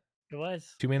 Yeah. Yep, it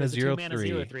was 2 mana,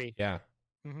 0/3. 0/3. Yeah.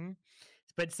 Mm-hmm.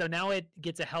 But so now it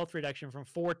gets a health reduction from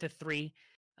 4 to 3.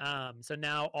 So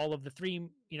now all of the 3,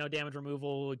 damage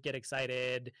removal, get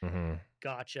excited,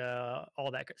 gotcha,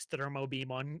 all that thermo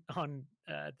beam on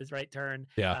this right turn.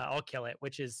 Yeah, I'll kill it,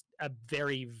 which is a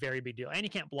very, very big deal. And you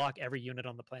can't block every unit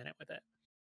on the planet with it.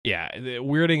 Yeah, the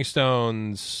Weirding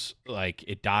Stones, like,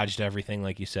 it dodged everything,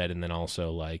 like you said, and then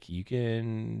also, like, you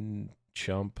can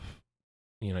chump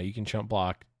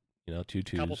block,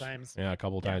 2/2s. A couple times. Yeah, a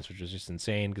couple times, which is just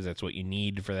insane because that's what you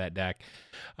need for that deck.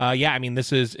 Yeah, I mean,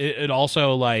 this is, it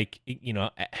also, like,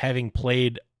 having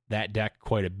played that deck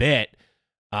quite a bit,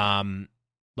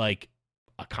 like,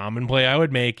 a common play I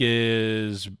would make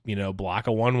is, block a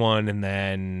 1/1 and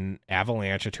then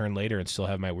Avalanche a turn later and still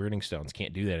have my Weirding Stones.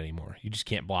 Can't do that anymore. You just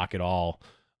can't block at all,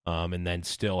 and then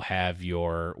still have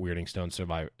your Weirding Stones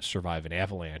survive an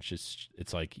Avalanche.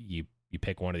 It's like you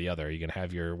pick one or the other. Are you going to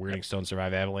have your Weirding Stones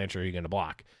survive Avalanche, or are you going to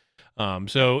block?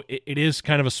 So it is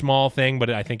kind of a small thing, but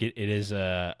I think it is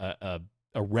a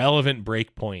relevant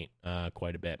break point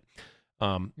quite a bit.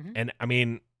 And I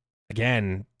mean,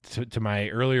 again, to my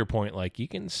earlier point, like, you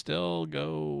can still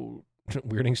go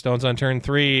Weirding Stones on turn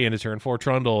 3 and a turn 4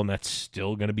 Trundle, and that's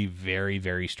still going to be very,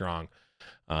 very strong.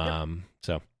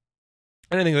 So,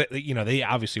 and I think that, they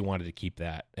obviously wanted to keep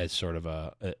that as sort of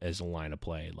as a line of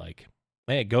play. Like,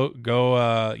 hey, go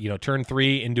turn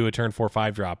 3 into a turn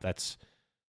 4/5 drop. That's,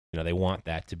 they want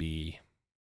that to be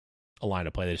a line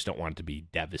of play. They just don't want it to be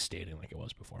devastating like it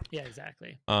was before. Yeah,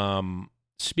 exactly.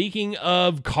 Speaking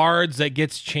of cards that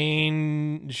get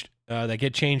changed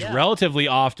relatively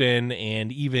often,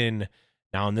 and even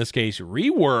now in this case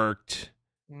reworked,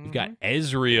 we've got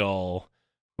Ezreal,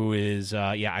 who is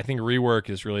I think rework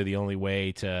is really the only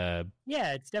way to.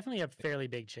 Yeah, it's definitely a fairly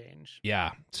big change.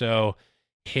 Yeah, so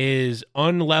his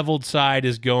unleveled side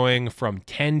is going from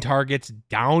 10 targets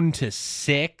down to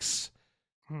 6,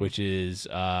 which is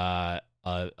a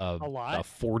lot. A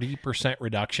 40%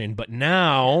 reduction, but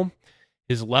now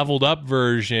his leveled up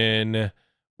version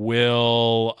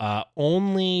will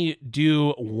only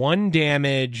do 1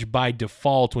 damage by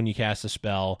default when you cast a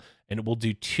spell, and it will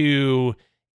do 2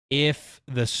 if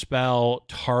the spell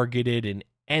targeted an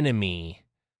enemy.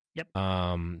 Yep.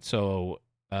 So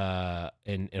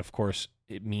and of course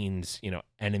it means,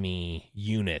 enemy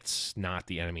units, not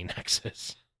the enemy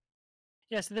nexus.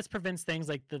 Yeah, so this prevents things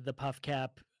like the puff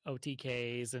cap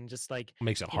OTKs and just like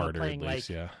makes it harder at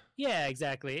least. Yeah,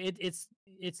 exactly.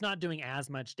 It's not doing as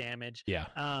much damage. Yeah.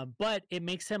 But it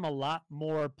makes him a lot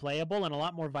more playable and a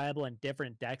lot more viable in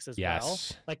different decks as well.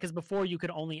 Like, because before you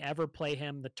could only ever play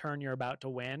him the turn you're about to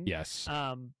win. Yes.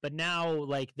 But now,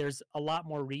 like, there's a lot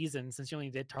more reasons, since you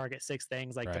only did target 6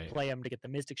 things, like to play him to get the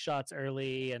Mystic Shots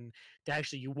early, and to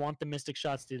actually, you want the Mystic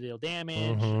Shots to deal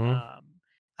damage.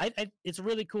 It's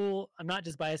really cool. I'm not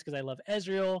just biased because I love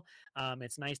Ezreal.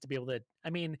 It's nice to be able to,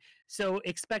 so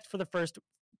expect for the first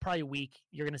probably week,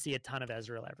 you're going to see a ton of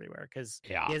Ezreal everywhere because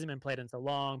he hasn't been played in so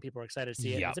long. People are excited to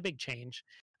see it. It's a big change.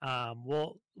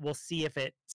 We'll see if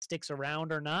it sticks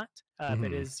around or not, if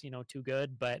it is, too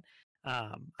good. But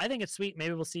I think it's sweet.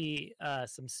 Maybe we'll see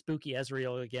some spooky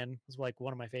Ezreal again. It's like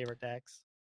one of my favorite decks.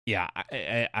 Yeah,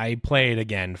 I played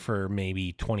again for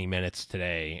maybe 20 minutes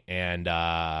today, and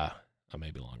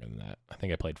maybe longer than that. I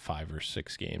think I played 5 or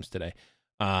 6 games today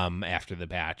after the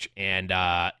patch, and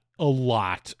a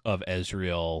lot of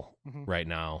Ezreal right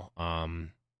now. I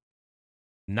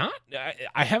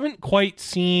haven't quite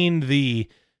seen the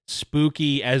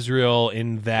spooky Ezreal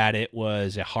in that it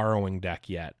was a harrowing deck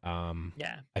yet.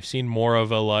 I've seen more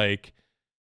of a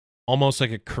almost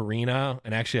like a Karina,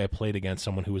 and actually I played against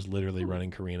someone who was literally running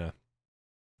Karina,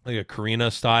 like a Karina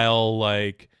style,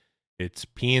 like it's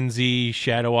PNZ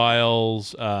Shadow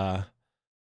Isles.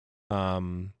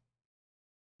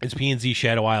 It's PNZ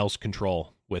Shadow Isles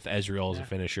control with Ezreal as a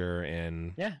finisher,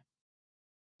 and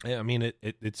Yeah, I mean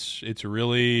it's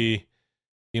really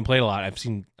being played a lot. I've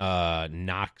seen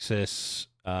Noxus,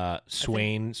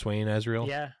 Swain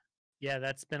Ezreal. Yeah,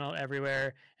 that's been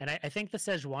everywhere. And I think the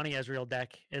Sejuani Ezreal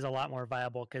deck is a lot more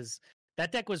viable because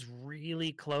that deck was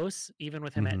really close, even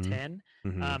with him at Mm-hmm. 10.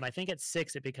 Mm-hmm. I think at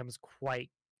 6 it becomes quite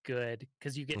good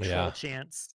because you get Yeah. Troll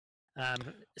Chance. Oh,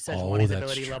 Sejuani's that's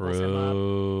ability levels him up.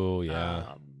 true.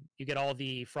 Yeah. You get all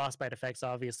the frostbite effects,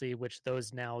 obviously, which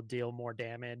those now deal more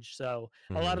damage. So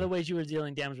a lot of Mm-hmm. the ways you were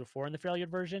dealing damage before in the Freljord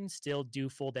version still do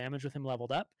full damage with him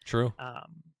leveled up. True.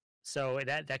 Um, so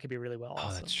that could be really well. Oh,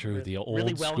 Also, that's true. The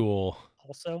really old well. school.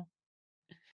 Also,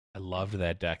 I loved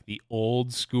that deck. The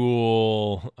old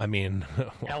school. I mean,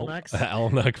 Elnux.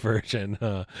 Elnuck version.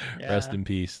 Rest Yeah. in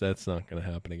peace. That's not going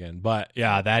to happen again. But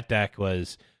yeah, that deck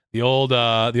was the old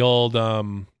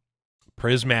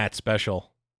Prismat special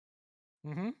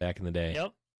Mm-hmm. back in the day.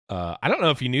 Yep. I don't know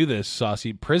if you knew this,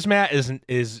 Saucy. Prismat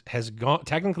has gone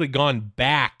technically gone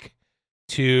back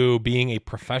to being a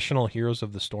professional Heroes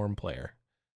of the Storm player.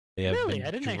 They have Really? been,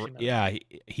 I didn't actually know. yeah,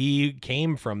 he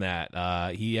came from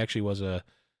that. He actually was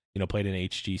played in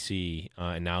HGC,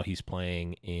 and now he's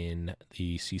playing in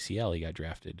the CCL. He got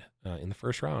drafted in the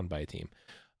first round by a team.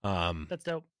 That's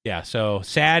dope. Yeah, so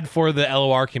sad for the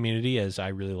LOR community, as I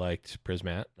really liked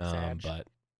Prismat. But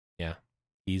yeah,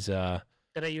 he's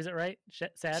Did I use it right?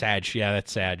 Sad. Sag. Yeah,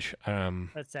 that's Sag.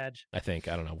 That's Sag. I think,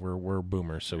 I don't know. We're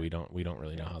boomers, so we don't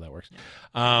really know how that works.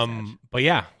 Yeah. But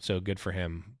yeah, so good for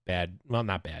him. Bad, well,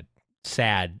 not bad.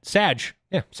 Sad, Sag.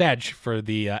 Yeah, Sag for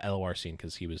the LOR scene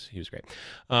because he was great.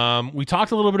 We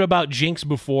talked a little bit about Jinx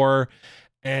before,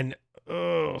 and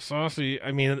Saucy.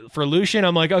 I mean, for Lucian,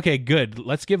 I'm like, okay, good.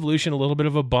 Let's give Lucian a little bit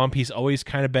of a bump. He's always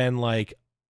kind of been like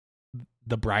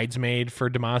the bridesmaid for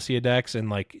Demacia decks, and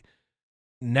like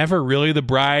never really the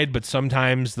bride, but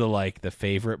sometimes the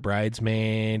favorite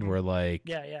bridesmaid where like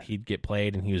Yeah. he'd get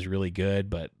played and he was really good,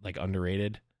 but like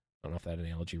underrated. I don't know if that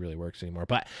analogy really works anymore,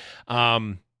 but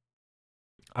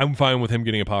I'm fine with him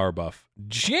getting a power buff.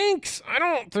 Jinx, I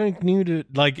don't think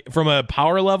needed, like from a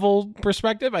power level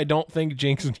perspective, I don't think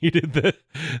Jinx needed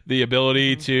the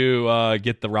ability to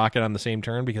get the rocket on the same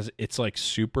turn because it's like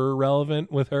super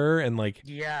relevant with her and like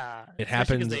it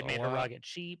happens. They made her rocket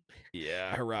cheap.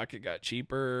 Yeah, her rocket got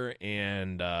cheaper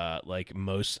and like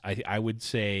most, I would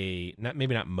say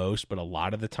maybe not most, but a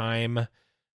lot of the time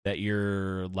that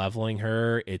you're leveling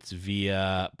her, it's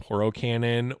via Poro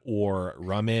Cannon or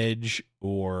Rummage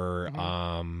or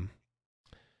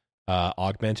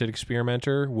Augmented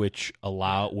Experimenter, which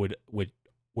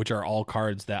which are all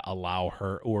cards that allow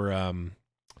her, or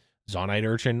Zonite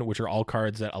Urchin, which are all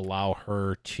cards that allow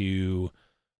her to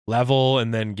level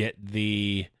and then get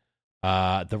the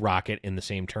rocket in the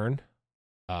same turn.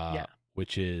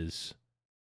 Which is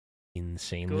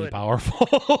insanely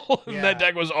powerful. And that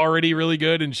deck was already really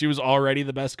good and she was already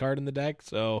the best card in the deck,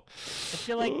 so I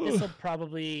feel like this will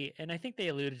probably, and I think they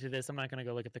alluded to this, I'm not going to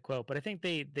go look at the quote, but I think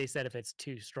they said if it's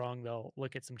too strong they'll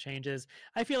look at some changes.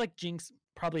 I feel like Jinx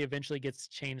probably eventually gets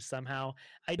changed somehow.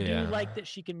 I do like that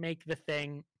she can make the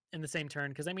thing in the same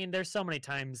turn, because I mean there's so many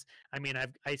times, I mean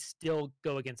I still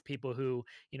go against people who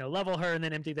level her and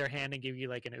then empty their hand and give you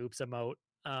like an oops emote.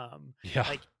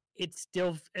 Like it's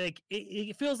still like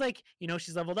it feels like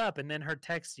she's leveled up, and then her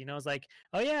text is like,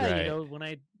 oh yeah, when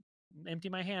I empty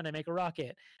my hand I make a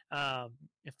rocket.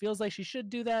 It feels like she should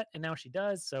do that, and now she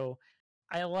does, so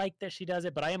I like that she does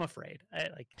it, but I am afraid.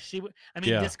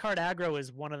 Discard aggro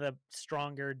is one of the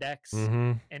stronger decks,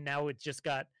 and now it just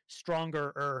got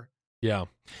stronger.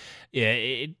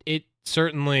 It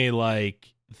certainly,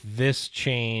 like, this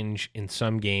change in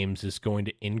some games is going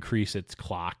to increase its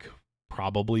clock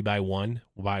probably by one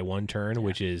turn,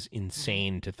 which is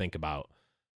insane to think about,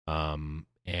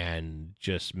 and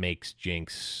just makes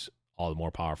Jinx all the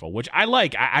more powerful, which I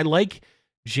like. I like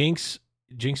Jinx.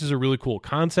 Jinx is a really cool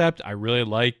concept. I really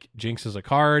like Jinx as a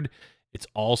card. It's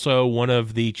also one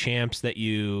of the champs that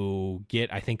you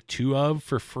get, I think, 2 of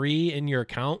for free in your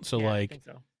account. So I think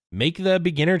so. Make the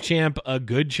beginner champ a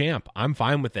good champ. I'm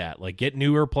fine with that. Like, get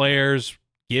newer players,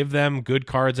 give them good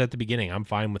cards at the beginning. I'm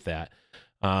fine with that.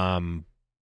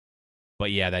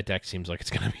 But yeah, that deck seems like it's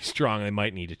going to be strong. They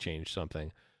might need to change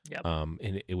something. Yep.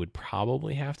 And it would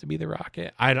probably have to be the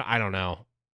rocket. I don't know.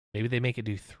 Maybe they make it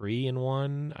do 3 in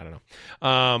 1. I don't know.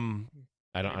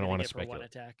 I don't want to speculate. One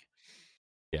attack.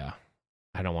 Yeah.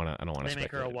 I don't want to They speculate.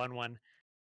 make her a 1/1.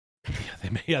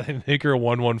 They make her a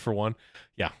 1/1 for 1.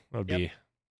 Yeah, that would be.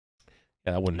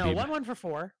 Yeah, that wouldn't be. No, 1/1 for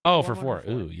 4. Oh, for 4.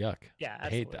 Ooh, yuck. Yeah,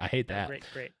 absolutely. I hate that.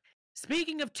 Great.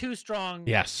 Speaking of too strong.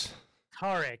 Yes.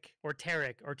 Taric or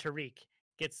Tariq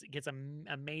gets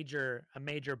a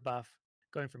major buff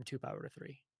going from 2 power to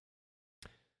 3.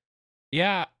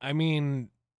 Yeah, I mean,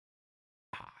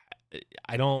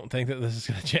 I don't think that this is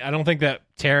going to change. I don't think that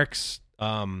Tarek's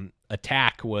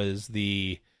attack was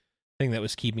the thing that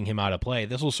was keeping him out of play.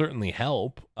 This will certainly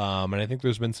help. And I think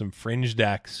there's been some fringe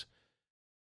decks,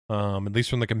 at least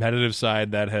from the competitive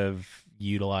side, that have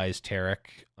utilized Tarek.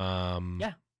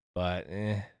 Yeah. But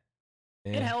it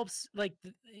helps. Like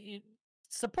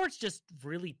support's just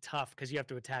really tough because you have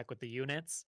to attack with the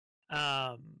units.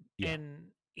 And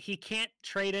he can't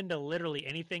trade into literally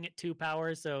anything at 2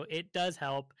 power, so it does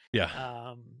help.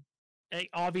 Yeah.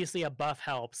 Obviously a buff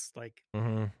helps, like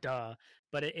duh.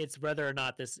 But it's whether or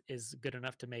not this is good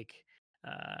enough to make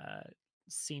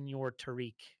Senior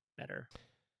Tariq better.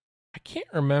 I can't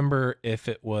remember if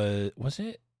it was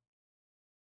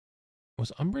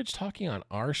Umbridge talking on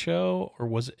our show, or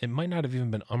it might not have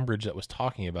even been Umbridge that was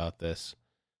talking about this.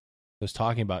 It was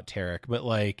talking about Tarek, but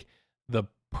like the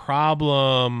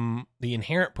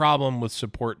inherent problem with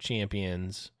support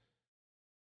champions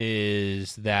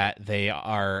is that they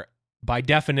are by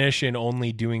definition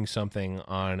only doing something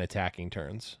on attacking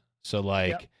turns. So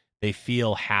like they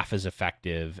feel half as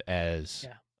effective as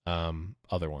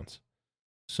other ones.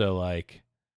 So like,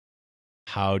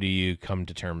 how do you come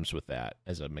to terms with that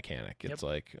as a mechanic? It's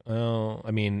like, oh,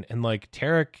 I mean, and like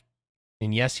Tarek,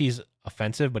 and yes, he's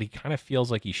offensive, but he kind of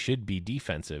feels like he should be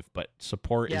defensive, but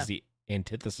support is the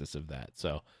antithesis of that.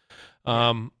 So,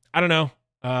 I don't know.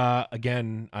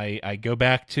 Again, I go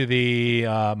back to the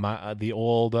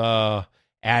old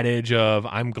adage of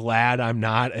I'm glad I'm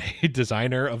not a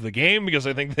designer of the game, because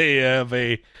I think they have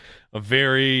a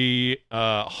very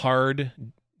hard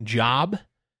job,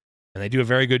 and they do a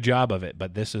very good job of it.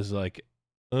 But this is like,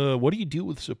 what do you do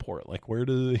with support? Like, where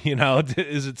do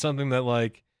is it something that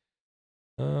like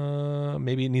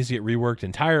maybe it needs to get reworked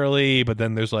entirely, but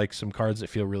then there's like some cards that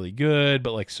feel really good,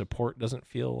 but like support doesn't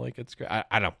feel like it's great. I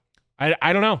don't know.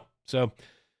 I don't know. So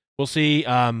we'll see.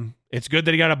 It's good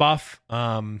that he got a buff.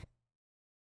 I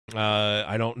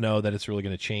don't know that it's really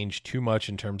going to change too much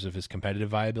in terms of his competitive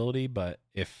viability, but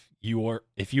if you were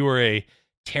a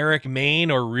Tarek main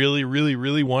or really, really,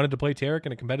 really wanted to play Tarek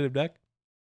in a competitive deck,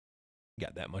 you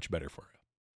got that much better for you.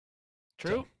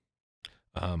 True.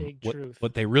 So,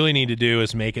 what they really need to do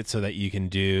is make it so that you can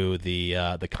do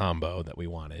the combo that we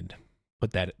wanted.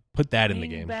 Put that in the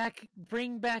game.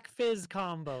 Bring back Fizz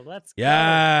combo. Let's go.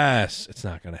 Yes, it's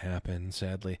not going to happen,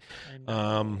 sadly.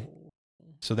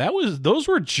 So those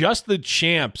were just the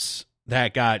champs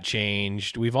that got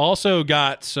changed. We've also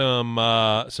got some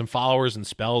followers and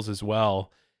spells as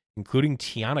well, including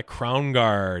Tiana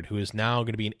Crownguard, who is now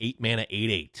going to be an 8-mana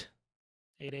 8/8.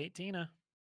 8/8 Tina.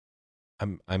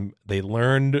 They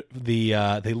learned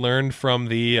from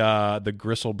the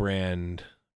Griselbrand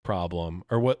problem,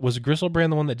 or what was Griselbrand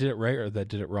the one that did it right or that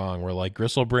did it wrong? Where like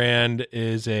Griselbrand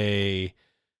is a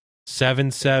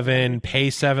 7/7, pay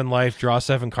 7 life, draw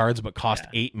 7 cards, but cost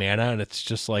 8 mana, and it's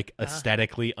just like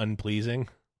aesthetically unpleasing.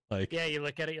 Like, yeah, you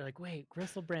look at it, you're like, wait,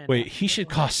 Griselbrand. Wait, he should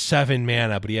cost 7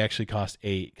 mana, but he actually cost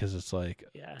 8 because it's like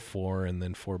 4 and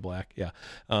then 4 black. Yeah.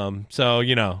 So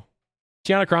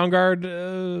Tiana Crownguard,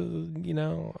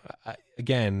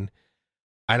 again,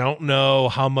 I don't know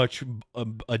how much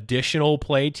additional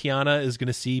play Tiana is going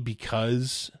to see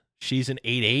because she's an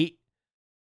 8/8.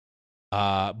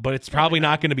 But it's probably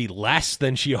not going to be less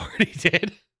than she already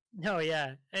did. No,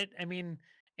 yeah.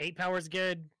 8 power's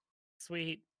good.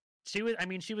 Sweet. She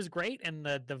was great in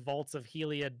the Vaults of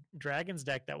Helia Dragons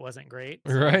deck that wasn't great.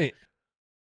 So right.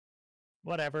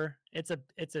 Whatever. It's a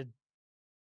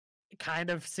it kind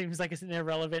of seems like it's an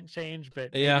irrelevant change,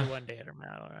 but yeah, one day it'll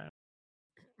matter. Right?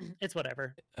 It's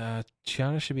whatever.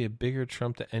 Tiana should be a bigger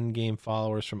trump to endgame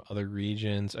followers from other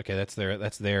regions. Okay, that's their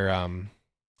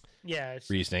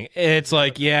reasoning. It's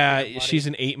like, she's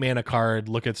an 8-mana card.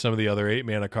 Look at some of the other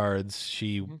 8-mana cards.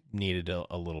 She needed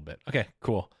a little bit. Okay,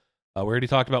 cool. We already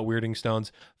talked about Weirding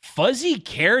Stones. Fuzzy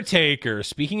Caretaker.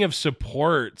 Speaking of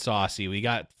support, Saucy, we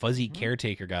got Fuzzy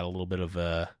Caretaker got a little bit of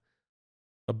a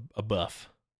buff.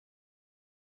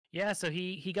 Yeah, so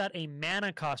he got a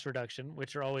mana cost reduction,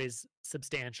 which are always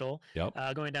substantial.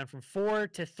 Yep. Going down from 4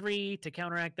 to 3 to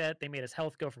counteract that. They made his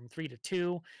health go from 3 to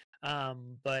 2.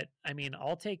 But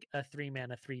I'll take a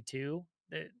 3-mana 3/2,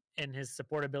 and his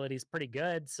support ability is pretty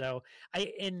good. So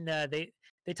they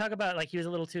talk about like he was a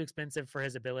little too expensive for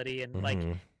his ability, and like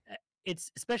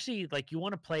it's especially like you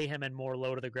want to play him in more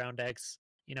low to the ground decks.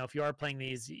 If you are playing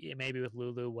these, maybe with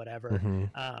Lulu, whatever.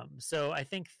 So I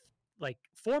think like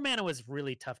 4 mana was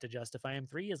really tough to justify him.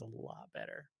 3 is a lot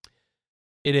better.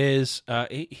 It is.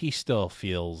 He still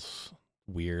feels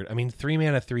weird. 3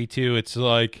 mana 3/2. It's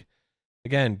like,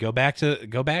 again, go back to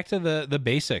the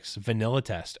basics. Vanilla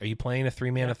test. Are you playing a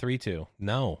 3 mana 3/2?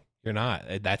 No, You're not.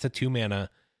 That's a 2-mana.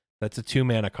 That's a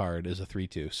 2-mana card. Is a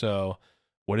 3/2. So,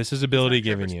 what is his ability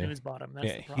giving you? Snoozebottom.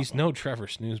 That's the He's no Trevor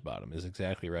Snoozebottom. Is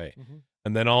exactly right. Mm-hmm.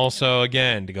 And then also,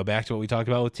 again, to go back to what we talked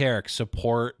about with Tarek,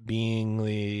 support being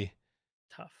the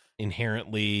tough,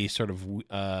 inherently sort of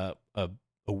a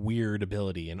weird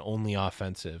ability and only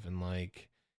offensive, and like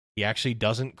he actually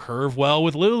doesn't curve well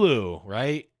with Lulu,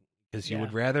 right? Because you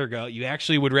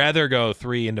actually would rather go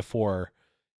 3 into 4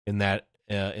 in that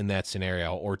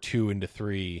scenario, or 2 into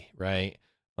 3, right?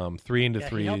 3 into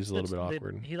 3 is a little bit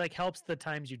awkward. He like helps the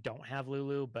times you don't have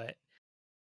Lulu, but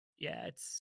yeah,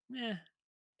 it's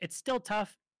still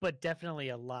tough, but definitely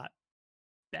a lot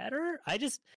better. I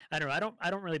don't know. I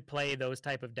don't really play those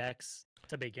type of decks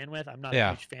to begin with. I'm not a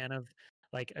huge fan of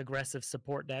like aggressive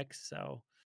support decks, so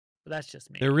but that's just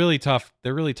me. They're really tough.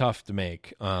 They're really tough to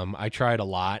make. I tried a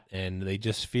lot, and they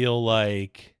just feel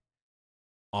like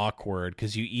awkward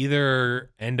because you either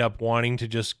end up wanting to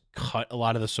just cut a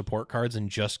lot of the support cards and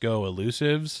just go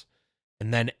elusives,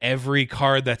 and then every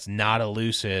card that's not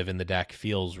elusive in the deck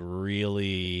feels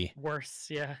really worse.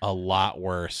 Yeah, a lot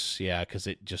worse. Yeah, because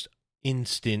it just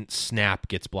instant snap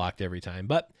gets blocked every time.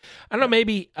 But I don't know.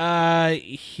 Maybe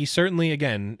he certainly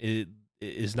again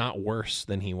is not worse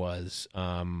than he was.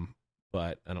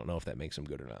 But I don't know if that makes him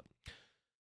good or not.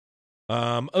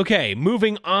 Okay,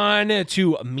 moving on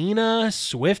to Mina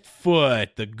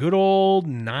Swiftfoot, the good old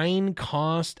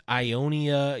 9-cost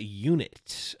Ionia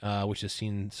unit, which has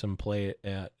seen some play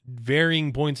at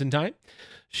varying points in time.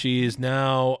 She is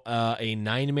now a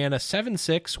 9-mana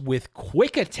 7/6 with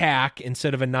quick attack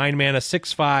instead of a 9-mana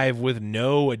 6/5 with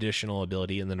no additional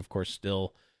ability. And then, of course,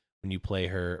 still, when you play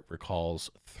her,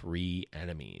 recalls 3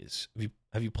 enemies.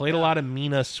 Have you played a lot of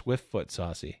Mina Swiftfoot,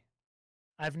 Saucy?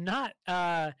 I've not.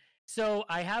 So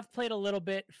I have played a little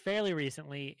bit fairly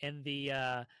recently in the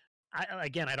I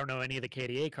don't know any of the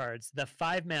KDA cards. The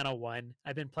 5-mana one,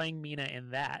 I've been playing Mina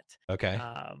in that. Okay.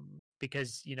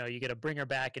 Because you get to bring her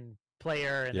back and play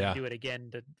her and then do it again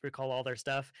to recall all their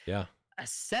stuff. Yeah. A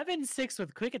 7/6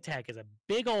 with quick attack is a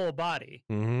big old body.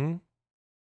 Mm-hmm.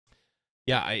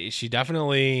 Yeah, she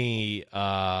definitely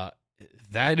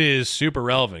that is super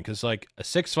relevant because like a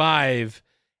 6/5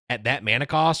 at that mana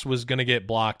cost was going to get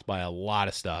blocked by a lot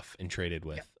of stuff and traded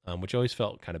with, which always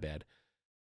felt kind of bad.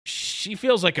 She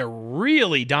feels like a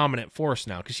really dominant force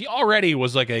now because she already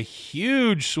was like a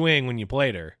huge swing when you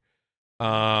played her.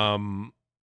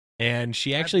 And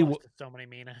she actually so many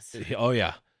Minas. Oh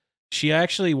yeah, she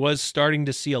actually was starting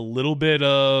to see a little bit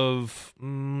of I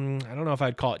don't know if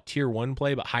I'd call it tier 1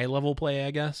 play, but high level play,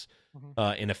 I guess.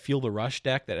 In a Feel the Rush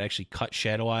deck that actually cut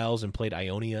Shadow Isles and played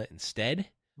Ionia instead.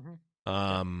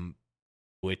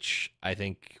 Which I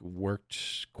think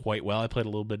worked quite well. I played a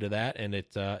little bit of that, and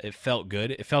it felt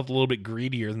good. It felt a little bit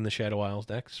greedier than the Shadow Isles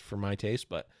decks for my taste,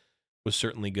 but was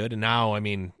certainly good. And now, I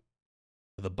mean,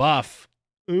 the buff,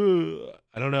 I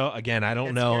don't know. Again, I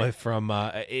don't know if from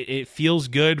it feels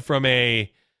good from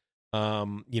a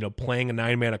playing a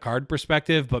 9-mana card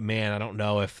perspective, but man, I don't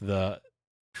know if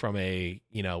from a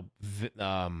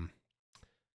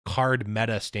card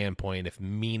meta standpoint, if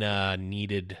Mina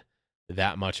needed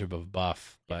that much of a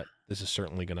buff, but this is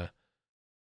certainly going to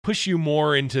push you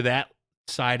more into that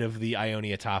side of the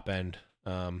Ionia top end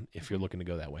if you're looking to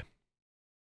go that way.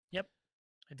 Yep,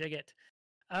 I dig it.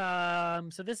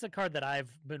 So this is a card that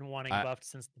I've been wanting buffed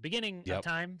since the beginning of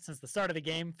time, since the start of the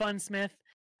game. Funsmith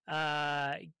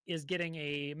is getting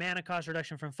a mana cost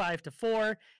reduction from 5 to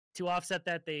 4. To offset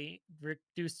that, they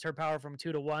reduced her power from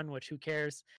 2 to 1, which who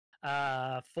cares?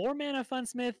 4-mana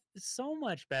Funsmith is so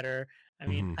much better. I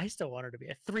mean, I still want her to be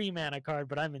a 3-mana card,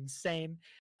 but I'm insane.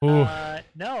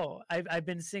 No, I've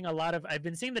been seeing I've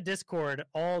been seeing the Discord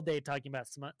all day talking about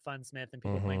Funsmith and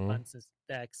people playing Funsmith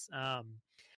decks.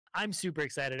 I'm super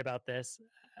excited about this.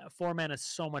 4-mana is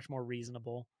so much more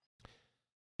reasonable.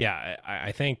 Yeah,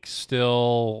 I think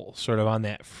still sort of on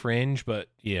that fringe, but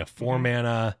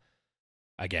 4-mana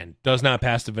again does not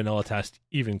pass the vanilla test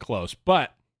even close.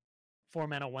 But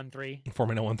 4-mana 1/3.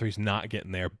 4-mana 1/3 is not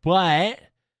getting there, but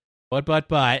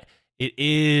it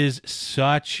is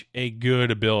such a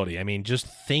good ability. I mean, just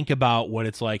think about what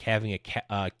it's like having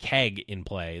a keg in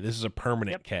play. This is a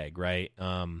permanent keg, right?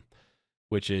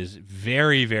 Which is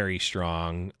very, very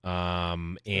strong.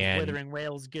 And Withering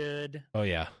Wail's good. Oh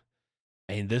yeah,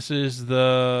 and this is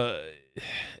the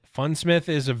Funsmith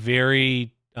is a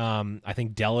very I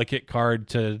think delicate card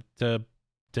to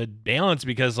balance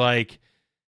because like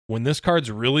when this card's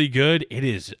really good, it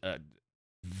is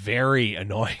very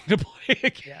annoying to play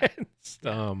against.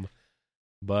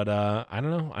 But I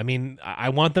don't know. I mean, I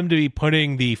want them to be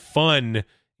putting the fun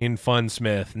in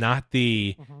Funsmith, not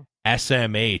the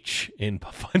SMH in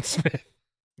Funsmith.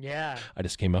 Yeah. I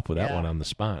just came up with that Yeah. one on the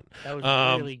spot. That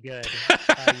was really good.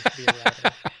 I used to be a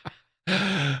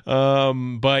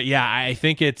router. But yeah, I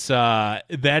think it's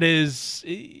that is.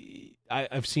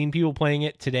 I've seen people playing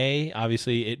it today.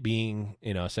 Obviously, it being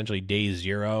essentially day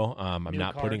zero. I'm New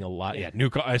not card. putting a lot. Yeah. New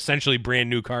essentially brand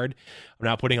new card. I'm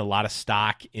not putting a lot of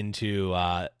stock into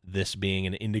this being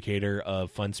an indicator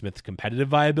of Funsmith's competitive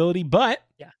viability, but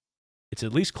Yeah. it's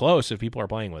at least close if people are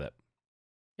playing with it.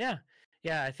 Yeah.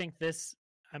 Yeah. I think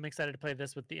I'm excited to play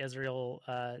this with the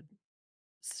Ezreal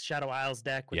Shadow Isles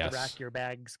deck with the Rack Your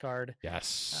Bags card.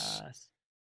 Yes.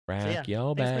 Rack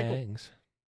Your Cool. bags.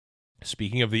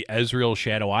 Speaking of the Ezreal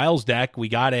Shadow Isles deck, we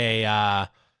got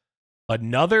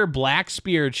another Black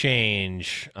Spear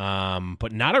change,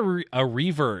 but not a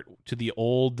revert to the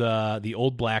old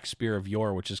Black Spear of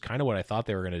yore, which is kind of what I thought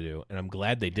they were going to do, and I'm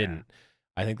glad they didn't.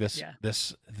 I think this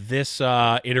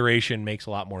iteration makes a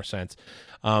lot more sense.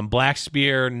 Black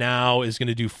Spear now is going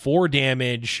to do 4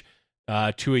 damage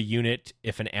to a unit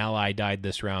if an ally died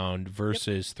this round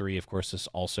versus 3. Of course, this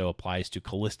also applies to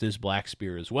Kallista's Black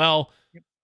Spear as well. Yep.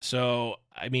 So,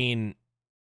 I mean,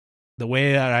 the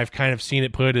way that I've kind of seen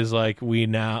it put is like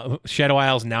Shadow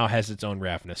Isles now has its own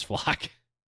Ravenous Flock.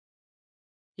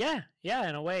 Yeah,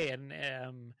 in a way.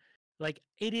 And like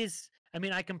it is, I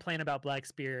mean, I complain about Black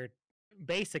Spear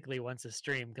basically once a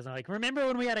stream because I'm like, remember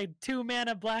when we had a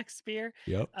 2-mana Black Spear?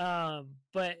 Yep.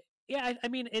 But yeah, I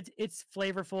mean, it's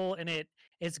flavorful and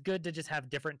it's good to just have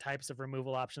different types of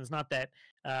removal options. Not that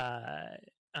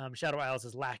Shadow Isles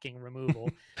is lacking removal.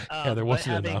 Yeah, there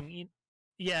wasn't enough.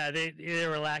 Yeah, they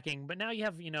were lacking, but now you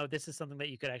have, this is something that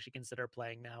you could actually consider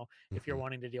playing now if you're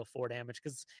wanting to deal 4 damage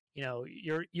because,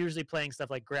 you're usually playing stuff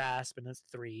like Grasp and it's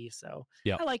 3. So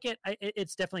I like it.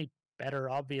 It's definitely better,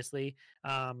 obviously.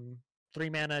 3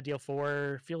 mana, deal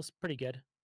 4 feels pretty good.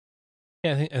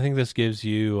 Yeah, I think this gives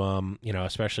you,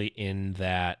 especially in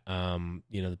that,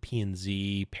 the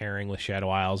P&Z pairing with Shadow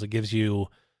Isles, it gives you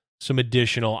some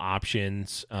additional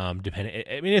options. Depending,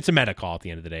 I mean, it's a meta call at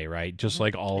the end of the day, right? Just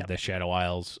like all of the Shadow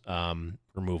Isles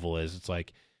removal is. It's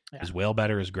like, is Whale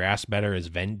better? Is Grass better?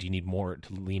 Do you need more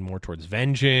to lean more towards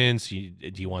Vengeance? Do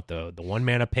you want the 1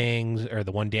 mana pings or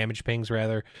the 1 damage pings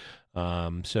rather?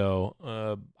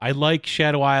 So I like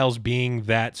Shadow Isles being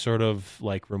that sort of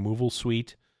like removal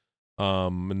suite.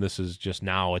 And this is just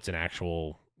now it's an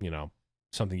actual,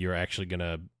 something you're actually going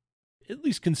to at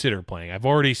least consider playing. I've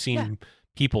already seen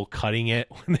people cutting it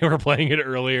when they were playing it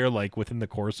earlier, like within the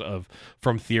course of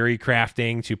from theory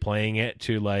crafting to playing it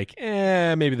to like,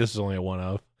 maybe this is only a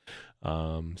 1-of.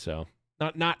 So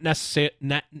not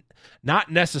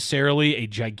necessarily a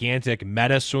gigantic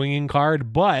meta swinging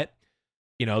card, but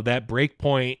that break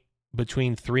point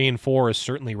between 3 and 4 is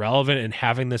certainly relevant, and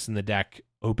having this in the deck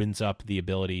opens up the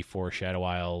ability for Shadow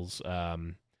Isles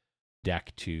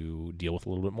deck to deal with a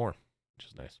little bit more, which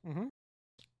is nice. Mm-hmm.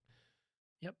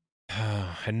 Yep.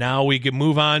 And now we can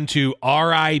move on to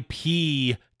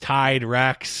RIP Tide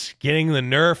Rex, getting the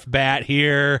nerf bat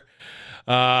here,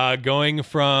 going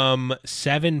from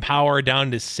 7 power down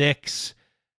to 6,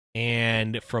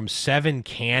 and from 7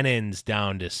 cannons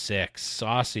down to 6.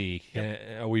 Saucy,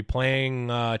 are we playing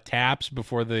taps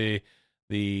before the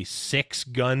 6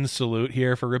 gun salute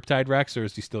here for Riptide Rex, or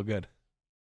is he still good?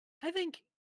 I think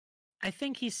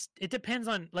it depends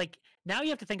on, like, now you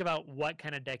have to think about what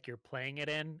kind of deck you're playing it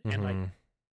in and like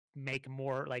make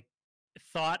more like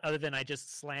thought other than I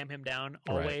just slam him down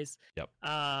always. Right.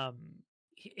 Yep.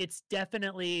 It's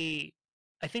definitely,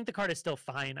 I think the card is still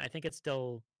fine. I think it's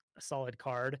still a solid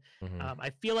card. I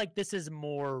feel like this is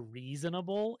more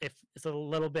reasonable if it's a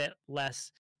little bit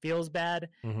less feels bad.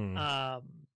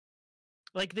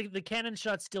 Like the cannon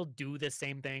shots still do the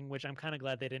same thing, which I'm kind of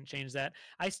glad they didn't change that.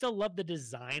 I still love the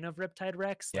design of Riptide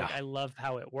Rex. Like I love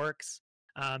how it works.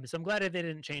 So I'm glad that they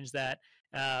didn't change that.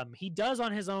 He does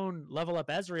on his own level up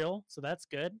Ezreal, so that's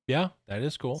good. Yeah, that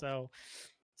is cool. So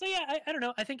yeah, I don't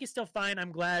know. I think he's still fine.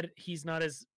 I'm glad he's not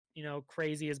as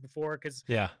crazy as before because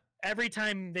every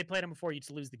time they played him before, you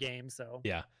just lose the game. So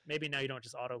maybe now you don't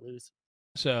just auto lose.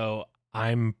 So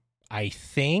I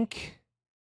think,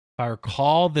 if I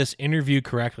recall this interview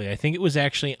correctly, I think it was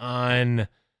actually on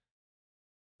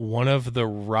one of the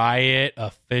Riot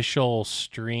official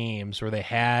streams where they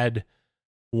had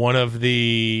one of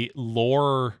the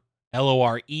lore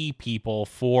LORE people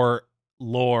for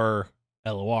lore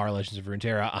LOR Legends of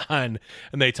Runeterra on,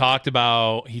 and he talked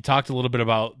a little bit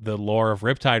about the lore of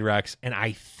Riptide Rex, and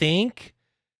I think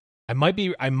I might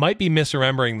be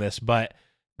misremembering this, but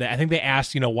I think they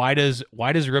asked, why does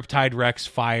Riptide Rex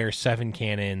fire 7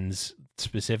 cannons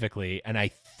specifically? And I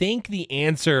think the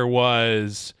answer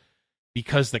was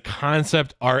because the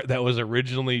concept art that was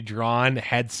originally drawn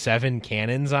had 7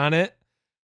 cannons on it.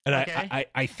 And Okay.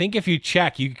 I think if you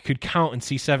check, you could count and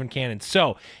see 7 cannons.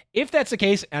 So if that's the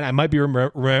case, and I might be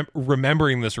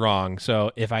remembering this wrong,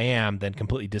 so if I am, then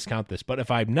completely discount this. But if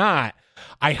I'm not,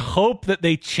 I hope that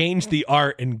they changed the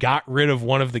art and got rid of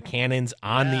one of the cannons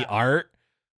on the art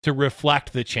to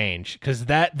reflect the change. Because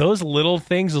those little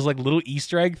things, those like little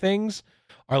Easter egg things,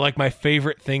 are like my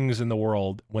favorite things in the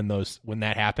world when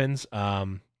that happens.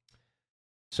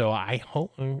 So I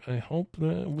hope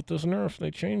that with this nerf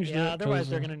they changed it. Yeah, otherwise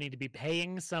they're gonna need to be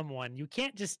paying someone. You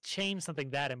can't just change something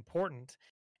that important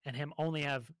and him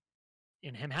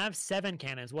have 7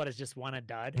 cannons. What is just one a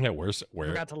dud? Yeah, where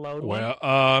Forgot to load one.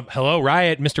 well, hello,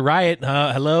 Riot, Mr. Riot.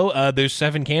 Hello. There's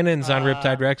 7 cannons on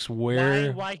Riptide Rex.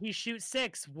 Where? Why he shoots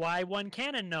 6? Why one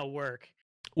cannon no work?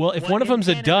 Well, if one of them's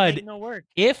a dud, no work.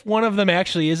 if one of them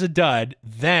actually is a dud,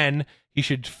 then he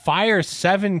should fire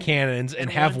 7 cannons and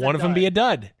have one of them be a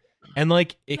dud. And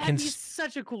like That'd be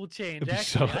such a cool change.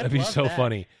 That'd be so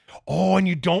funny. Oh, and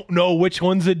you don't know which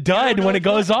one's a dud when it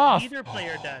goes off. Neither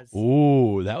player does.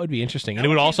 Ooh, that would be interesting. And it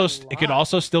could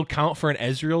also still count for an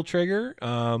Ezreal trigger.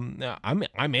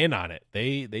 I'm in on it.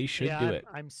 They should do it.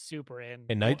 I'm super in.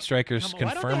 And Night Striker's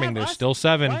confirming there's us? still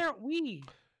 7. Why aren't we?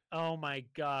 Oh my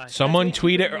gosh. Someone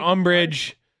tweeted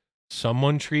Umbridge.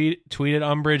 Someone tweeted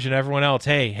Umbridge and everyone else.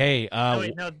 Hey.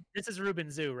 Wait, no, this is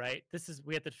Ruben Zoo, right?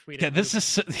 We have to tweet. Yeah, this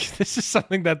is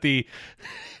something that the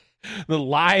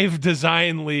live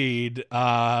design lead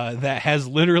that has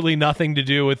literally nothing to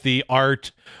do with the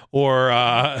art or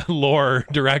lore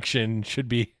direction should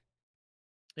be.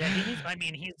 Yeah,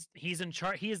 he's in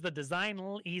charge. He's the design.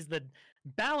 He's the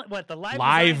balance. What the live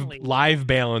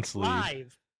balance lead.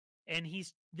 Live, and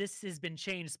this has been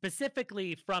changed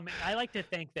specifically from. I like to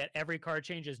think that every card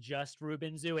change is just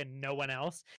Ruben Zoo and no one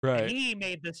else. Right. And he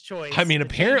made this choice. I mean,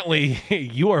 apparently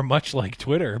you are much like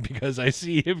Twitter because I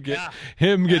see him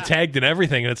get tagged in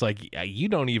everything, and it's like you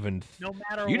don't even. No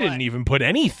matter you didn't even put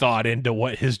any thought into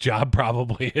what his job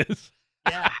probably is.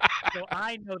 Yeah. So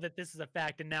I know that this is a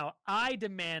fact, and now I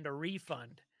demand a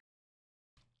refund.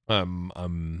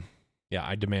 Yeah,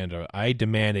 I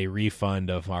demand a refund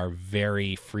of our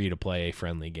very free to play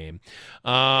friendly game.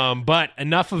 But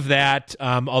enough of that.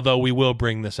 Although we will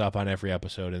bring this up on every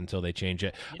episode until they change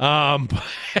it. But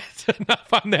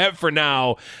enough on that for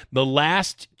now. The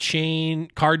last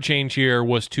card change here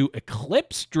was to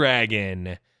Eclipse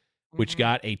Dragon, which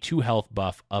got a 2 health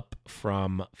buff up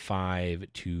from 5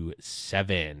 to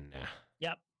 7.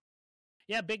 Yep.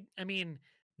 Yeah, big. I mean,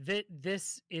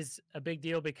 this is a big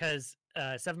deal because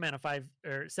 7 mana 5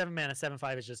 or 7 mana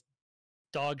 7/5 is just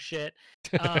dog shit.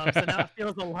 So now it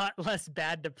feels a lot less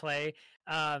bad to play.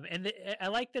 And I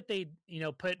like that they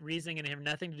put Riesling in him,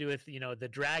 nothing to do with the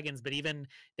dragons, but even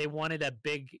they wanted a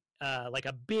big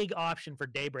option for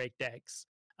Daybreak decks,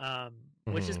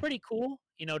 which is pretty cool.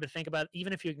 To think about,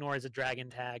 even if you ignore as a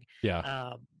dragon tag.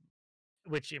 Yeah.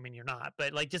 Which I mean you're not,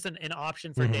 but like just an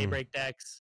option for Daybreak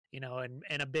decks.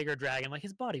 And a bigger dragon. Like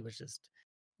his body was just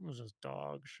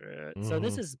dog shit. So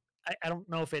this is I don't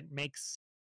know if it makes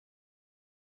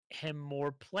him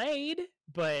more played,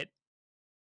 but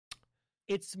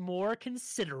it's more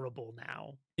considerable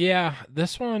now. Yeah,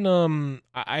 this one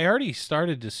I already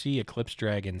started to see Eclipse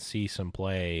Dragon see some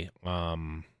play.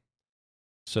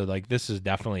 So like this is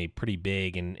definitely pretty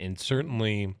big and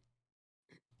certainly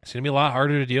it's gonna be a lot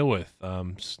harder to deal with.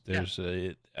 There's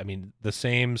the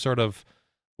same sort of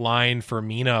line for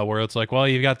Mina where it's like, well,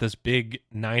 you've got this big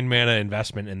 9 mana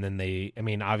investment, and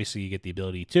then obviously you get the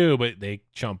ability too, but they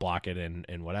chump block it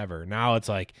and whatever. Now it's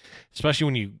like,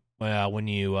 especially when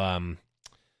you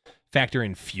factor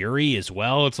in Fury as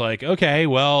well, it's like, okay,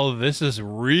 well, this is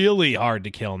really hard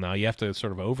to kill now. You have to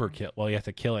sort of overkill. Well, you have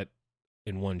to kill it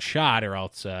in one shot, or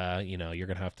else you're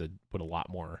gonna have to put a lot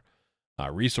more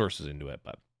resources into it.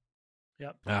 But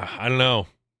I don't know.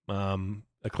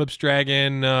 Eclipse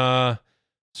Dragon.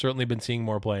 Certainly been seeing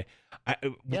more play.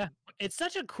 Yeah, it's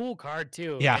such a cool card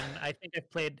too. Yeah, and I think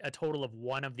I've played a total of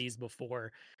 1 of these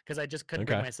before because I just couldn't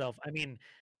bring myself. I mean,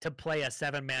 to play a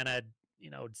 7 mana,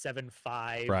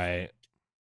 7/5, right?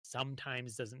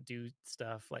 Sometimes doesn't do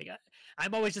stuff like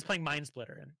I'm always just playing Mind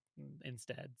Splitter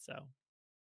instead. So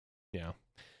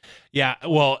yeah.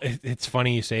 Well, it's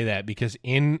funny you say that because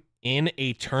in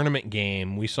a tournament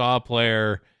game, we saw a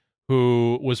player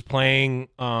who was playing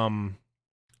a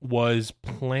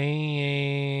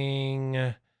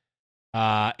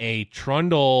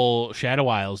Trundle Shadow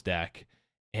Isles deck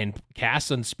and casts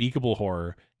Unspeakable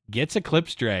Horror, gets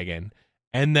Eclipse Dragon,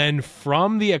 and then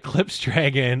from the Eclipse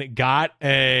Dragon got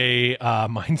a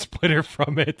Mind Splitter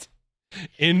from it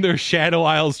in their Shadow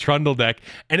Isles Trundle deck,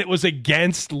 and it was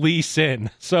against Lee Sin.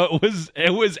 So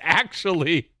it was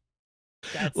actually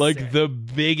That's like sick. the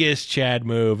biggest Chad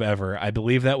move ever. I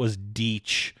believe that was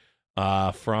Deech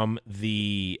from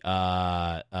the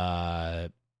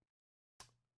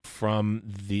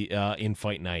in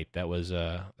Fight Night. That was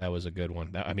a good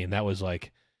one. That was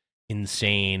like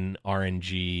insane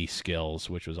RNG skills,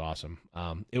 which was awesome.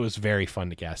 It was very fun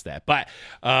to cast that, but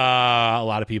a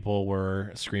lot of people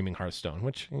were screaming Hearthstone,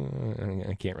 which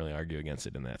I can't really argue against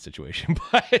it in that situation.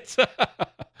 But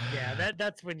Yeah,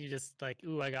 that's when you just like,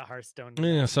 ooh, I got Hearthstone.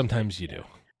 yeah, sometimes you do.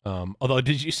 Although,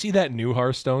 did you see that new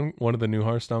Hearthstone? One of the new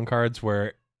Hearthstone cards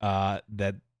where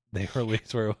that they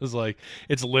released, where it was like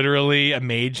it's literally a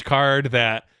mage card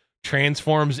that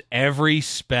transforms every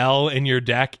spell in your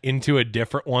deck into a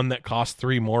different one that costs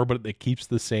 3 more, but it keeps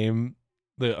the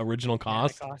original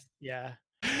cost. Yeah.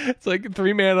 It's like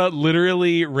 3 mana,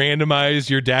 literally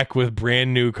randomize your deck with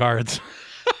brand new cards.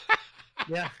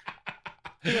 Yeah.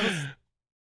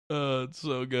 It's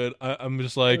so good. I'm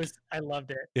just like, I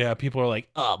loved it. yeah, people are like,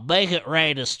 oh, make it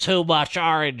rain is too much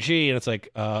RNG, and it's like,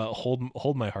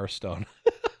 hold my Hearthstone.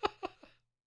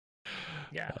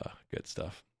 Yeah. Good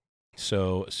stuff.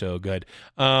 So good.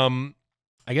 I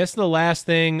guess the last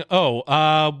thing.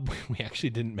 We actually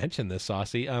didn't mention this,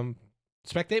 Saucy.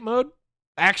 Spectate mode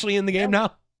actually in the game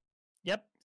now. Yep.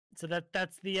 So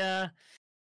that's the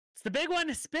it's the big one,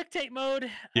 spectate mode.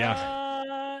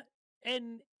 Yeah.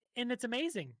 And it's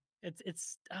amazing.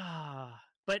 It's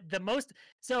but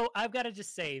so I've got to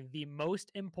just say the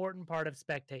most important part of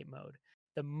spectate mode,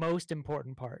 the most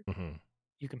important part,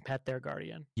 you can pet their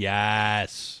guardian.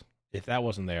 Yes. If that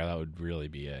wasn't there, that would really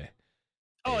be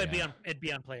it'd be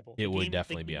unplayable. It would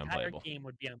definitely be unplayable. The game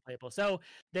would be unplayable. So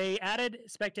they added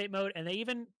spectate mode, and they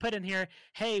even put in here,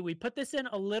 hey, we put this in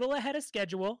a little ahead of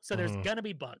schedule, so there's gonna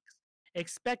be bugs.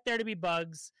 Expect there to be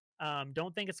bugs.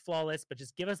 Don't think it's flawless, but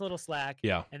just give us a little slack.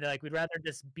 Yeah. And they're like, we'd rather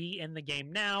just be in the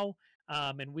game now.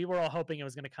 And we were all hoping it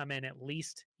was going to come in at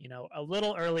least, a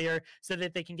little earlier so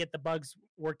that they can get the bugs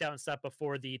worked out and stuff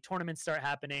before the tournaments start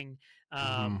happening.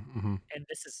 And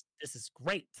this is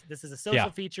great. This is a social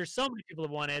feature so many people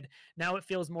have wanted. Now it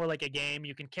feels more like a game.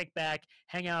 You can kick back,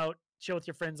 hang out, chill with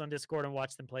your friends on Discord, and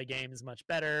watch them play games much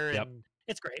better. Yep. And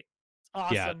it's great. It's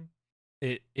awesome.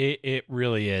 Yeah, it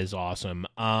really is awesome.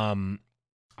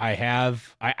 I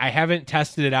haven't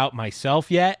tested it out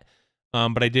myself yet.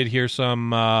 But I did hear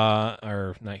some,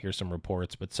 or not hear some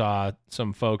reports, but saw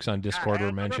some folks on Discord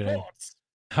were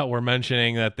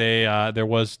mentioning that there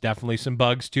was definitely some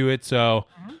bugs to it. So,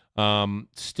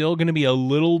 still going to be a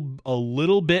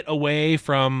little bit away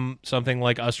from something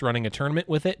like us running a tournament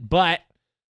with it, but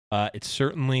it's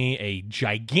certainly a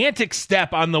gigantic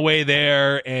step on the way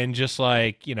there. And just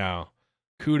like,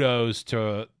 kudos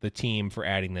to the team for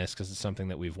adding this, because it's something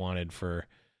that we've wanted for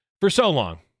so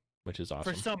long. Which is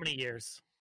awesome. For so many years.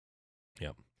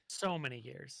 Yep. So many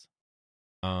years.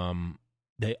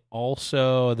 They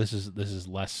also, this is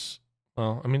less,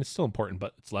 well, I mean, it's still important,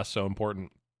 but it's less so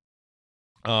important.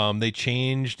 They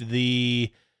changed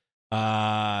the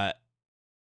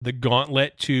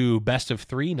gauntlet to best of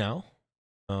 3 now.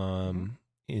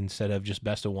 Instead of just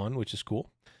best of 1, which is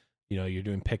cool. You're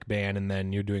doing pick ban and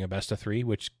then you're doing a best of 3,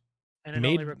 which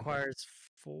only requires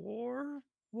 4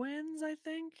 wins, I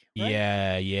think.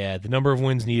 Right? Yeah. The number of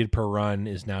wins needed per run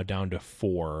is now down to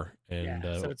 4, and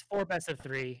so it's 4 best of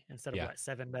 3 instead of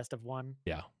 7 best of 1.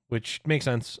 Yeah, which makes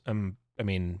sense. I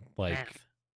mean, like Math.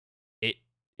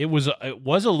 it was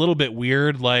a little bit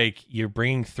weird. Like you're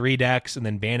bringing 3 decks and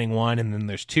then banning 1, and then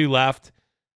there's 2 left,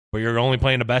 where you're only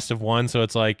playing a best of 1. So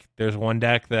it's like there's one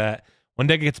deck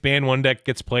gets banned, one deck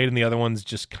gets played, and the other one's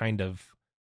just kind of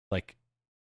like.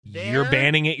 You're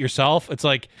banning it yourself. It's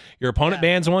like your opponent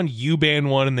bans 1, you ban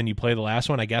 1, and then you play the last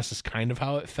one. I guess is kind of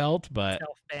how it felt, but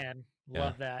self-ban.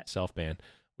 Love that. Self-ban,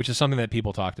 which is something that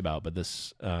people talked about, but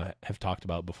this have talked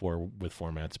about before with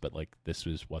formats, but like this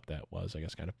was what that was, I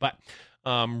guess, kind of. But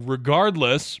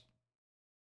regardless,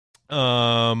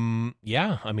 I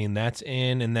mean that's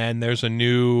in, and then there's a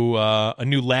new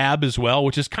lab as well,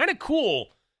 which is kind of cool,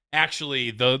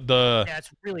 actually.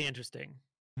 It's really interesting.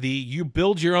 You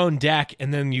build your own deck,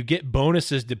 and then you get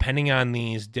bonuses depending on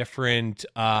these different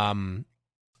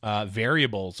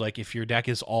variables. Like if your deck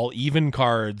is all even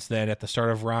cards, then at the start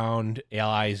of round,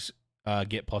 allies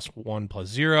get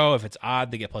 +1/+0. If it's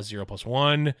odd, they get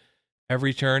 +0/+1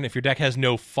 every turn. If your deck has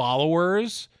no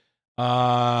followers,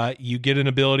 you get an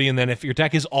ability, and then if your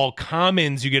deck is all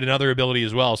commons, you get another ability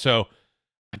as well. So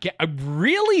I'm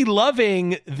really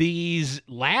loving these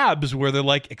labs where they're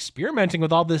like experimenting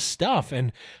with all this stuff.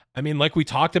 And I mean, like we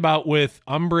talked about with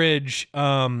Umbridge,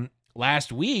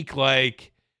 last week,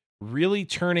 like really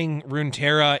turning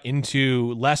Runeterra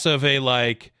into less of a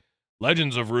like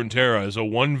Legends of Runeterra is a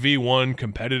 1v1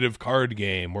 competitive card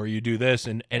game where you do this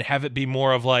and have it be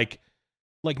more of like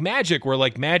Magic, where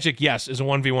like Magic, yes, is a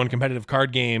 1v1 competitive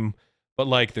card game, but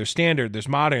like there's standard, there's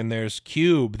modern, there's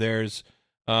cube, there's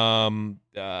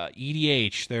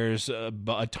EDH, there's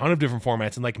a ton of different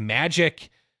formats, and like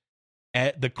Magic,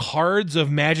 the cards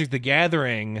of Magic the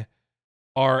Gathering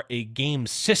are a game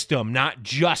system, not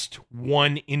just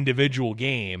one individual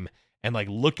game. And like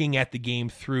looking at the game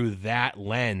through that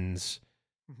lens,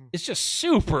 it's just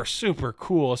super, super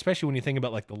cool, especially when you think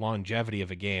about like the longevity of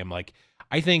a game. Like,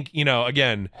 I think, you know,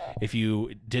 again, if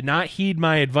you did not heed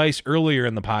my advice earlier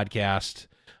in the podcast,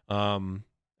 I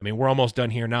mean, we're almost done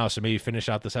here now, so maybe finish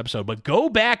out this episode, but go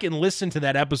back and listen to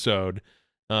that episode,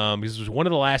 because it was one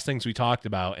of the last things we talked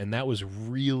about, and that was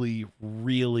really,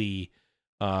 really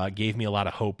gave me a lot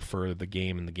of hope for the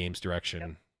game and the game's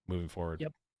direction moving forward.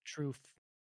 Yep, truth.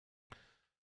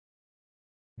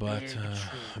 But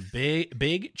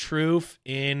big truth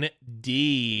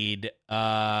indeed.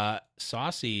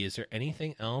 Saucy, is there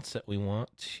anything else that we want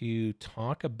to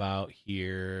talk about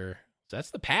here?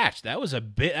 That's the patch. That was a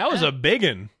big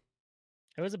one.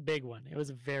 It was a big one. It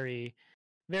was very,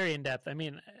 very in depth. I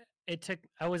mean,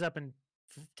 I was up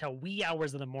until wee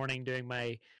hours of the morning doing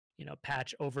my,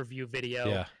 patch overview video.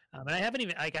 Yeah. And I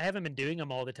haven't been doing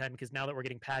them all the time, because now that we're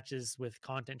getting patches with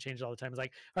content changed all the time, it's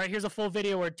like, all right, here's a full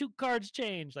video where 2 cards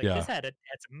change. Like this had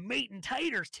some meat and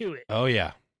taters to it. Oh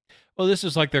yeah. Well, this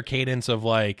is like their cadence of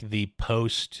like the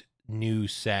post new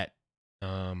set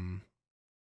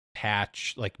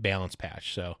patch, like balance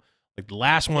patch. So like the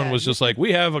last one was just like,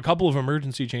 we have a couple of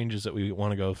emergency changes that we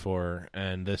want to go for,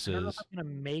 and this I don't know is. if I'm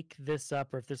gonna make this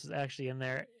up or if this is actually in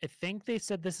there. I think they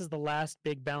said this is the last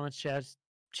big balance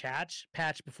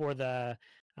patch before the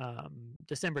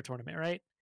December tournament, right?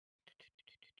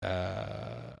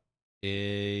 Yeah,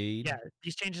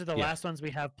 these changes are the last ones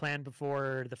we have planned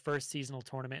before the first seasonal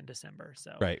tournament in December.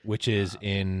 So which is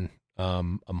in a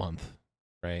month,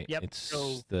 right? Yep. It's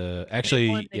so stuff,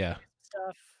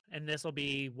 and this will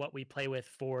be what we play with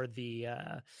for the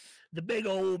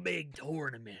big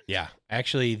tournament. Yeah,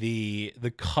 actually,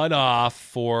 the cutoff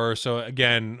for, so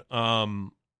again,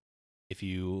 if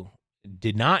you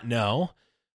did not know,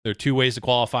 there are 2 ways to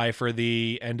qualify for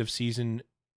the end of season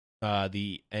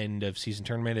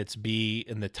tournament. It's be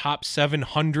in the top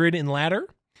 700 in ladder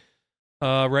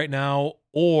right now,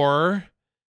 or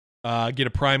get a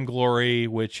Prime Glory,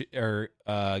 win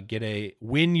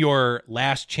your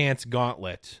last chance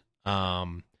gauntlet.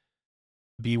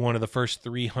 Be one of the first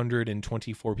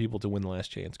 324 people to win the last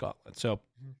chance gauntlet. So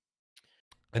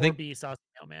I think be Saucy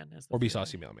Mailman, be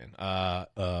Saucy Mailman.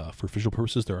 For official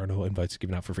purposes, there are no invites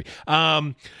given out for free.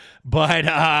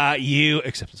 But you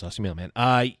accept the Saucy Mailman.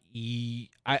 I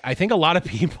think a lot of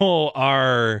people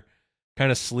are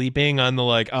kind of sleeping on the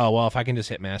like, oh well, if I can just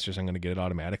hit Masters, I'm going to get it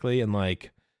automatically. And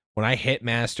like when I hit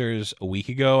Masters a week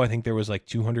ago, I think there was like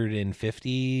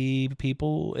 250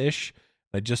 people ish.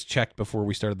 I just checked before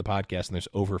we started the podcast, and there's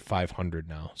over 500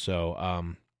 now.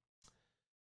 So,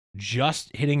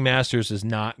 just hitting Masters is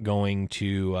not going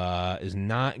to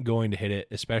hit it,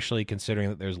 especially considering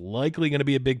that there's likely going to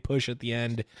be a big push at the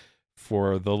end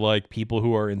for the like people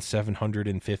who are in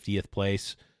 750th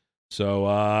place.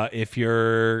 So, if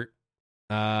you're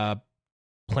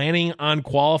planning on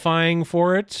qualifying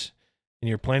for it, and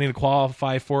you're planning to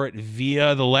qualify for it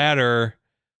via the ladder,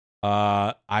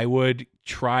 I would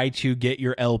try to get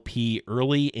your LP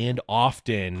early and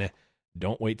often.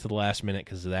 Don't wait to the last minute,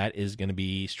 because that is going to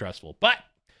be stressful. But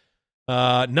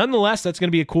nonetheless, that's going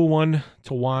to be a cool one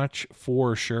to watch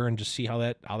for sure, and just see how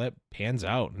that pans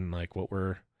out, and like what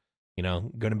we're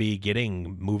going to be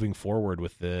getting moving forward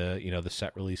with the the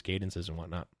set release cadences and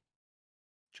whatnot.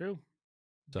 True.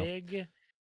 So.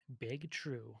 Big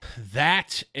true.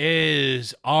 That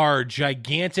is our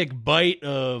gigantic bite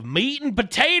of meat and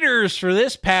potatoes for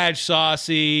this patch,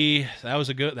 Saucy. That was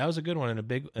a good one,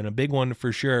 and a big one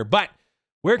for sure. But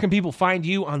where can people find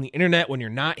you on the internet when you're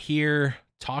not here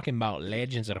talking about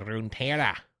Legends of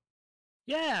Runeterra?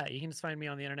 Yeah, you can just find me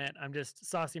on the internet. I'm just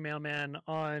Saucy Mailman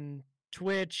on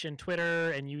Twitch and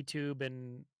Twitter and YouTube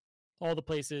and all the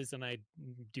places, and I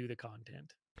do the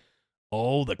content.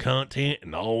 All the content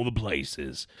and all the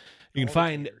places. You can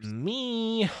find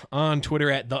me on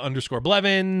Twitter at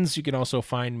 @the_Blevins. You can also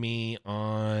find me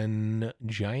on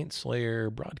Giant Slayer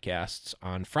broadcasts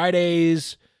on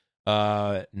Fridays.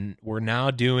 We're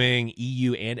now doing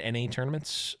EU and NA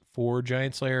tournaments for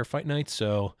Giant Slayer Fight Nights,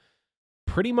 so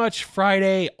pretty much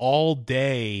Friday all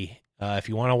day. If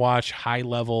you want to watch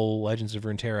high-level Legends of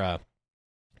Runeterra,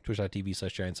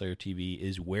 Twitch.tv/GiantSlayerTV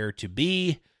is where to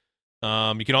be.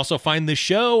 You can also find the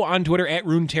show on Twitter at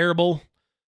RuneTerrible.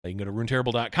 You can go to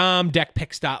runeterrible.com,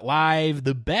 deckpicks.live.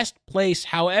 The best place,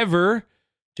 however,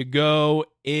 to go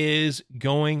is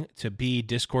going to be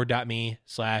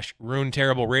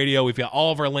discord.me/RuneTerribleRadio. We've got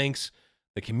all of our links.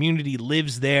 The community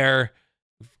lives there.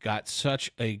 We've got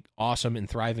such a awesome and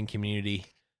thriving community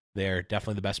there.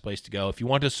 Definitely the best place to go. If you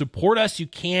want to support us, you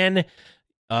can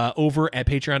over at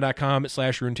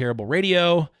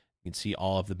patreon.com/RuneTerribleRadio. You can see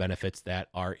all of the benefits that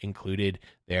are included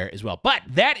there as well. But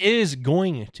that is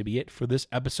going to be it for this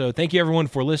episode. Thank you, everyone,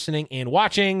 for listening and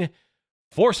watching.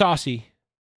 For Saucy,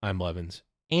 I'm Levins.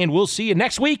 And we'll see you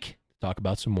next week to talk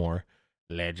about some more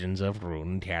Legends of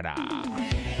Runeterra.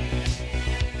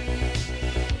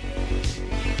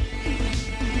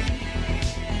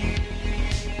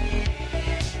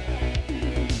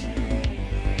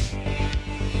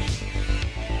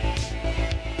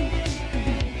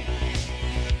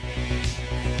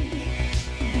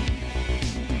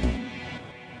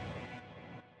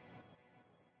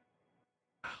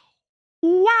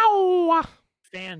 Wow! Fan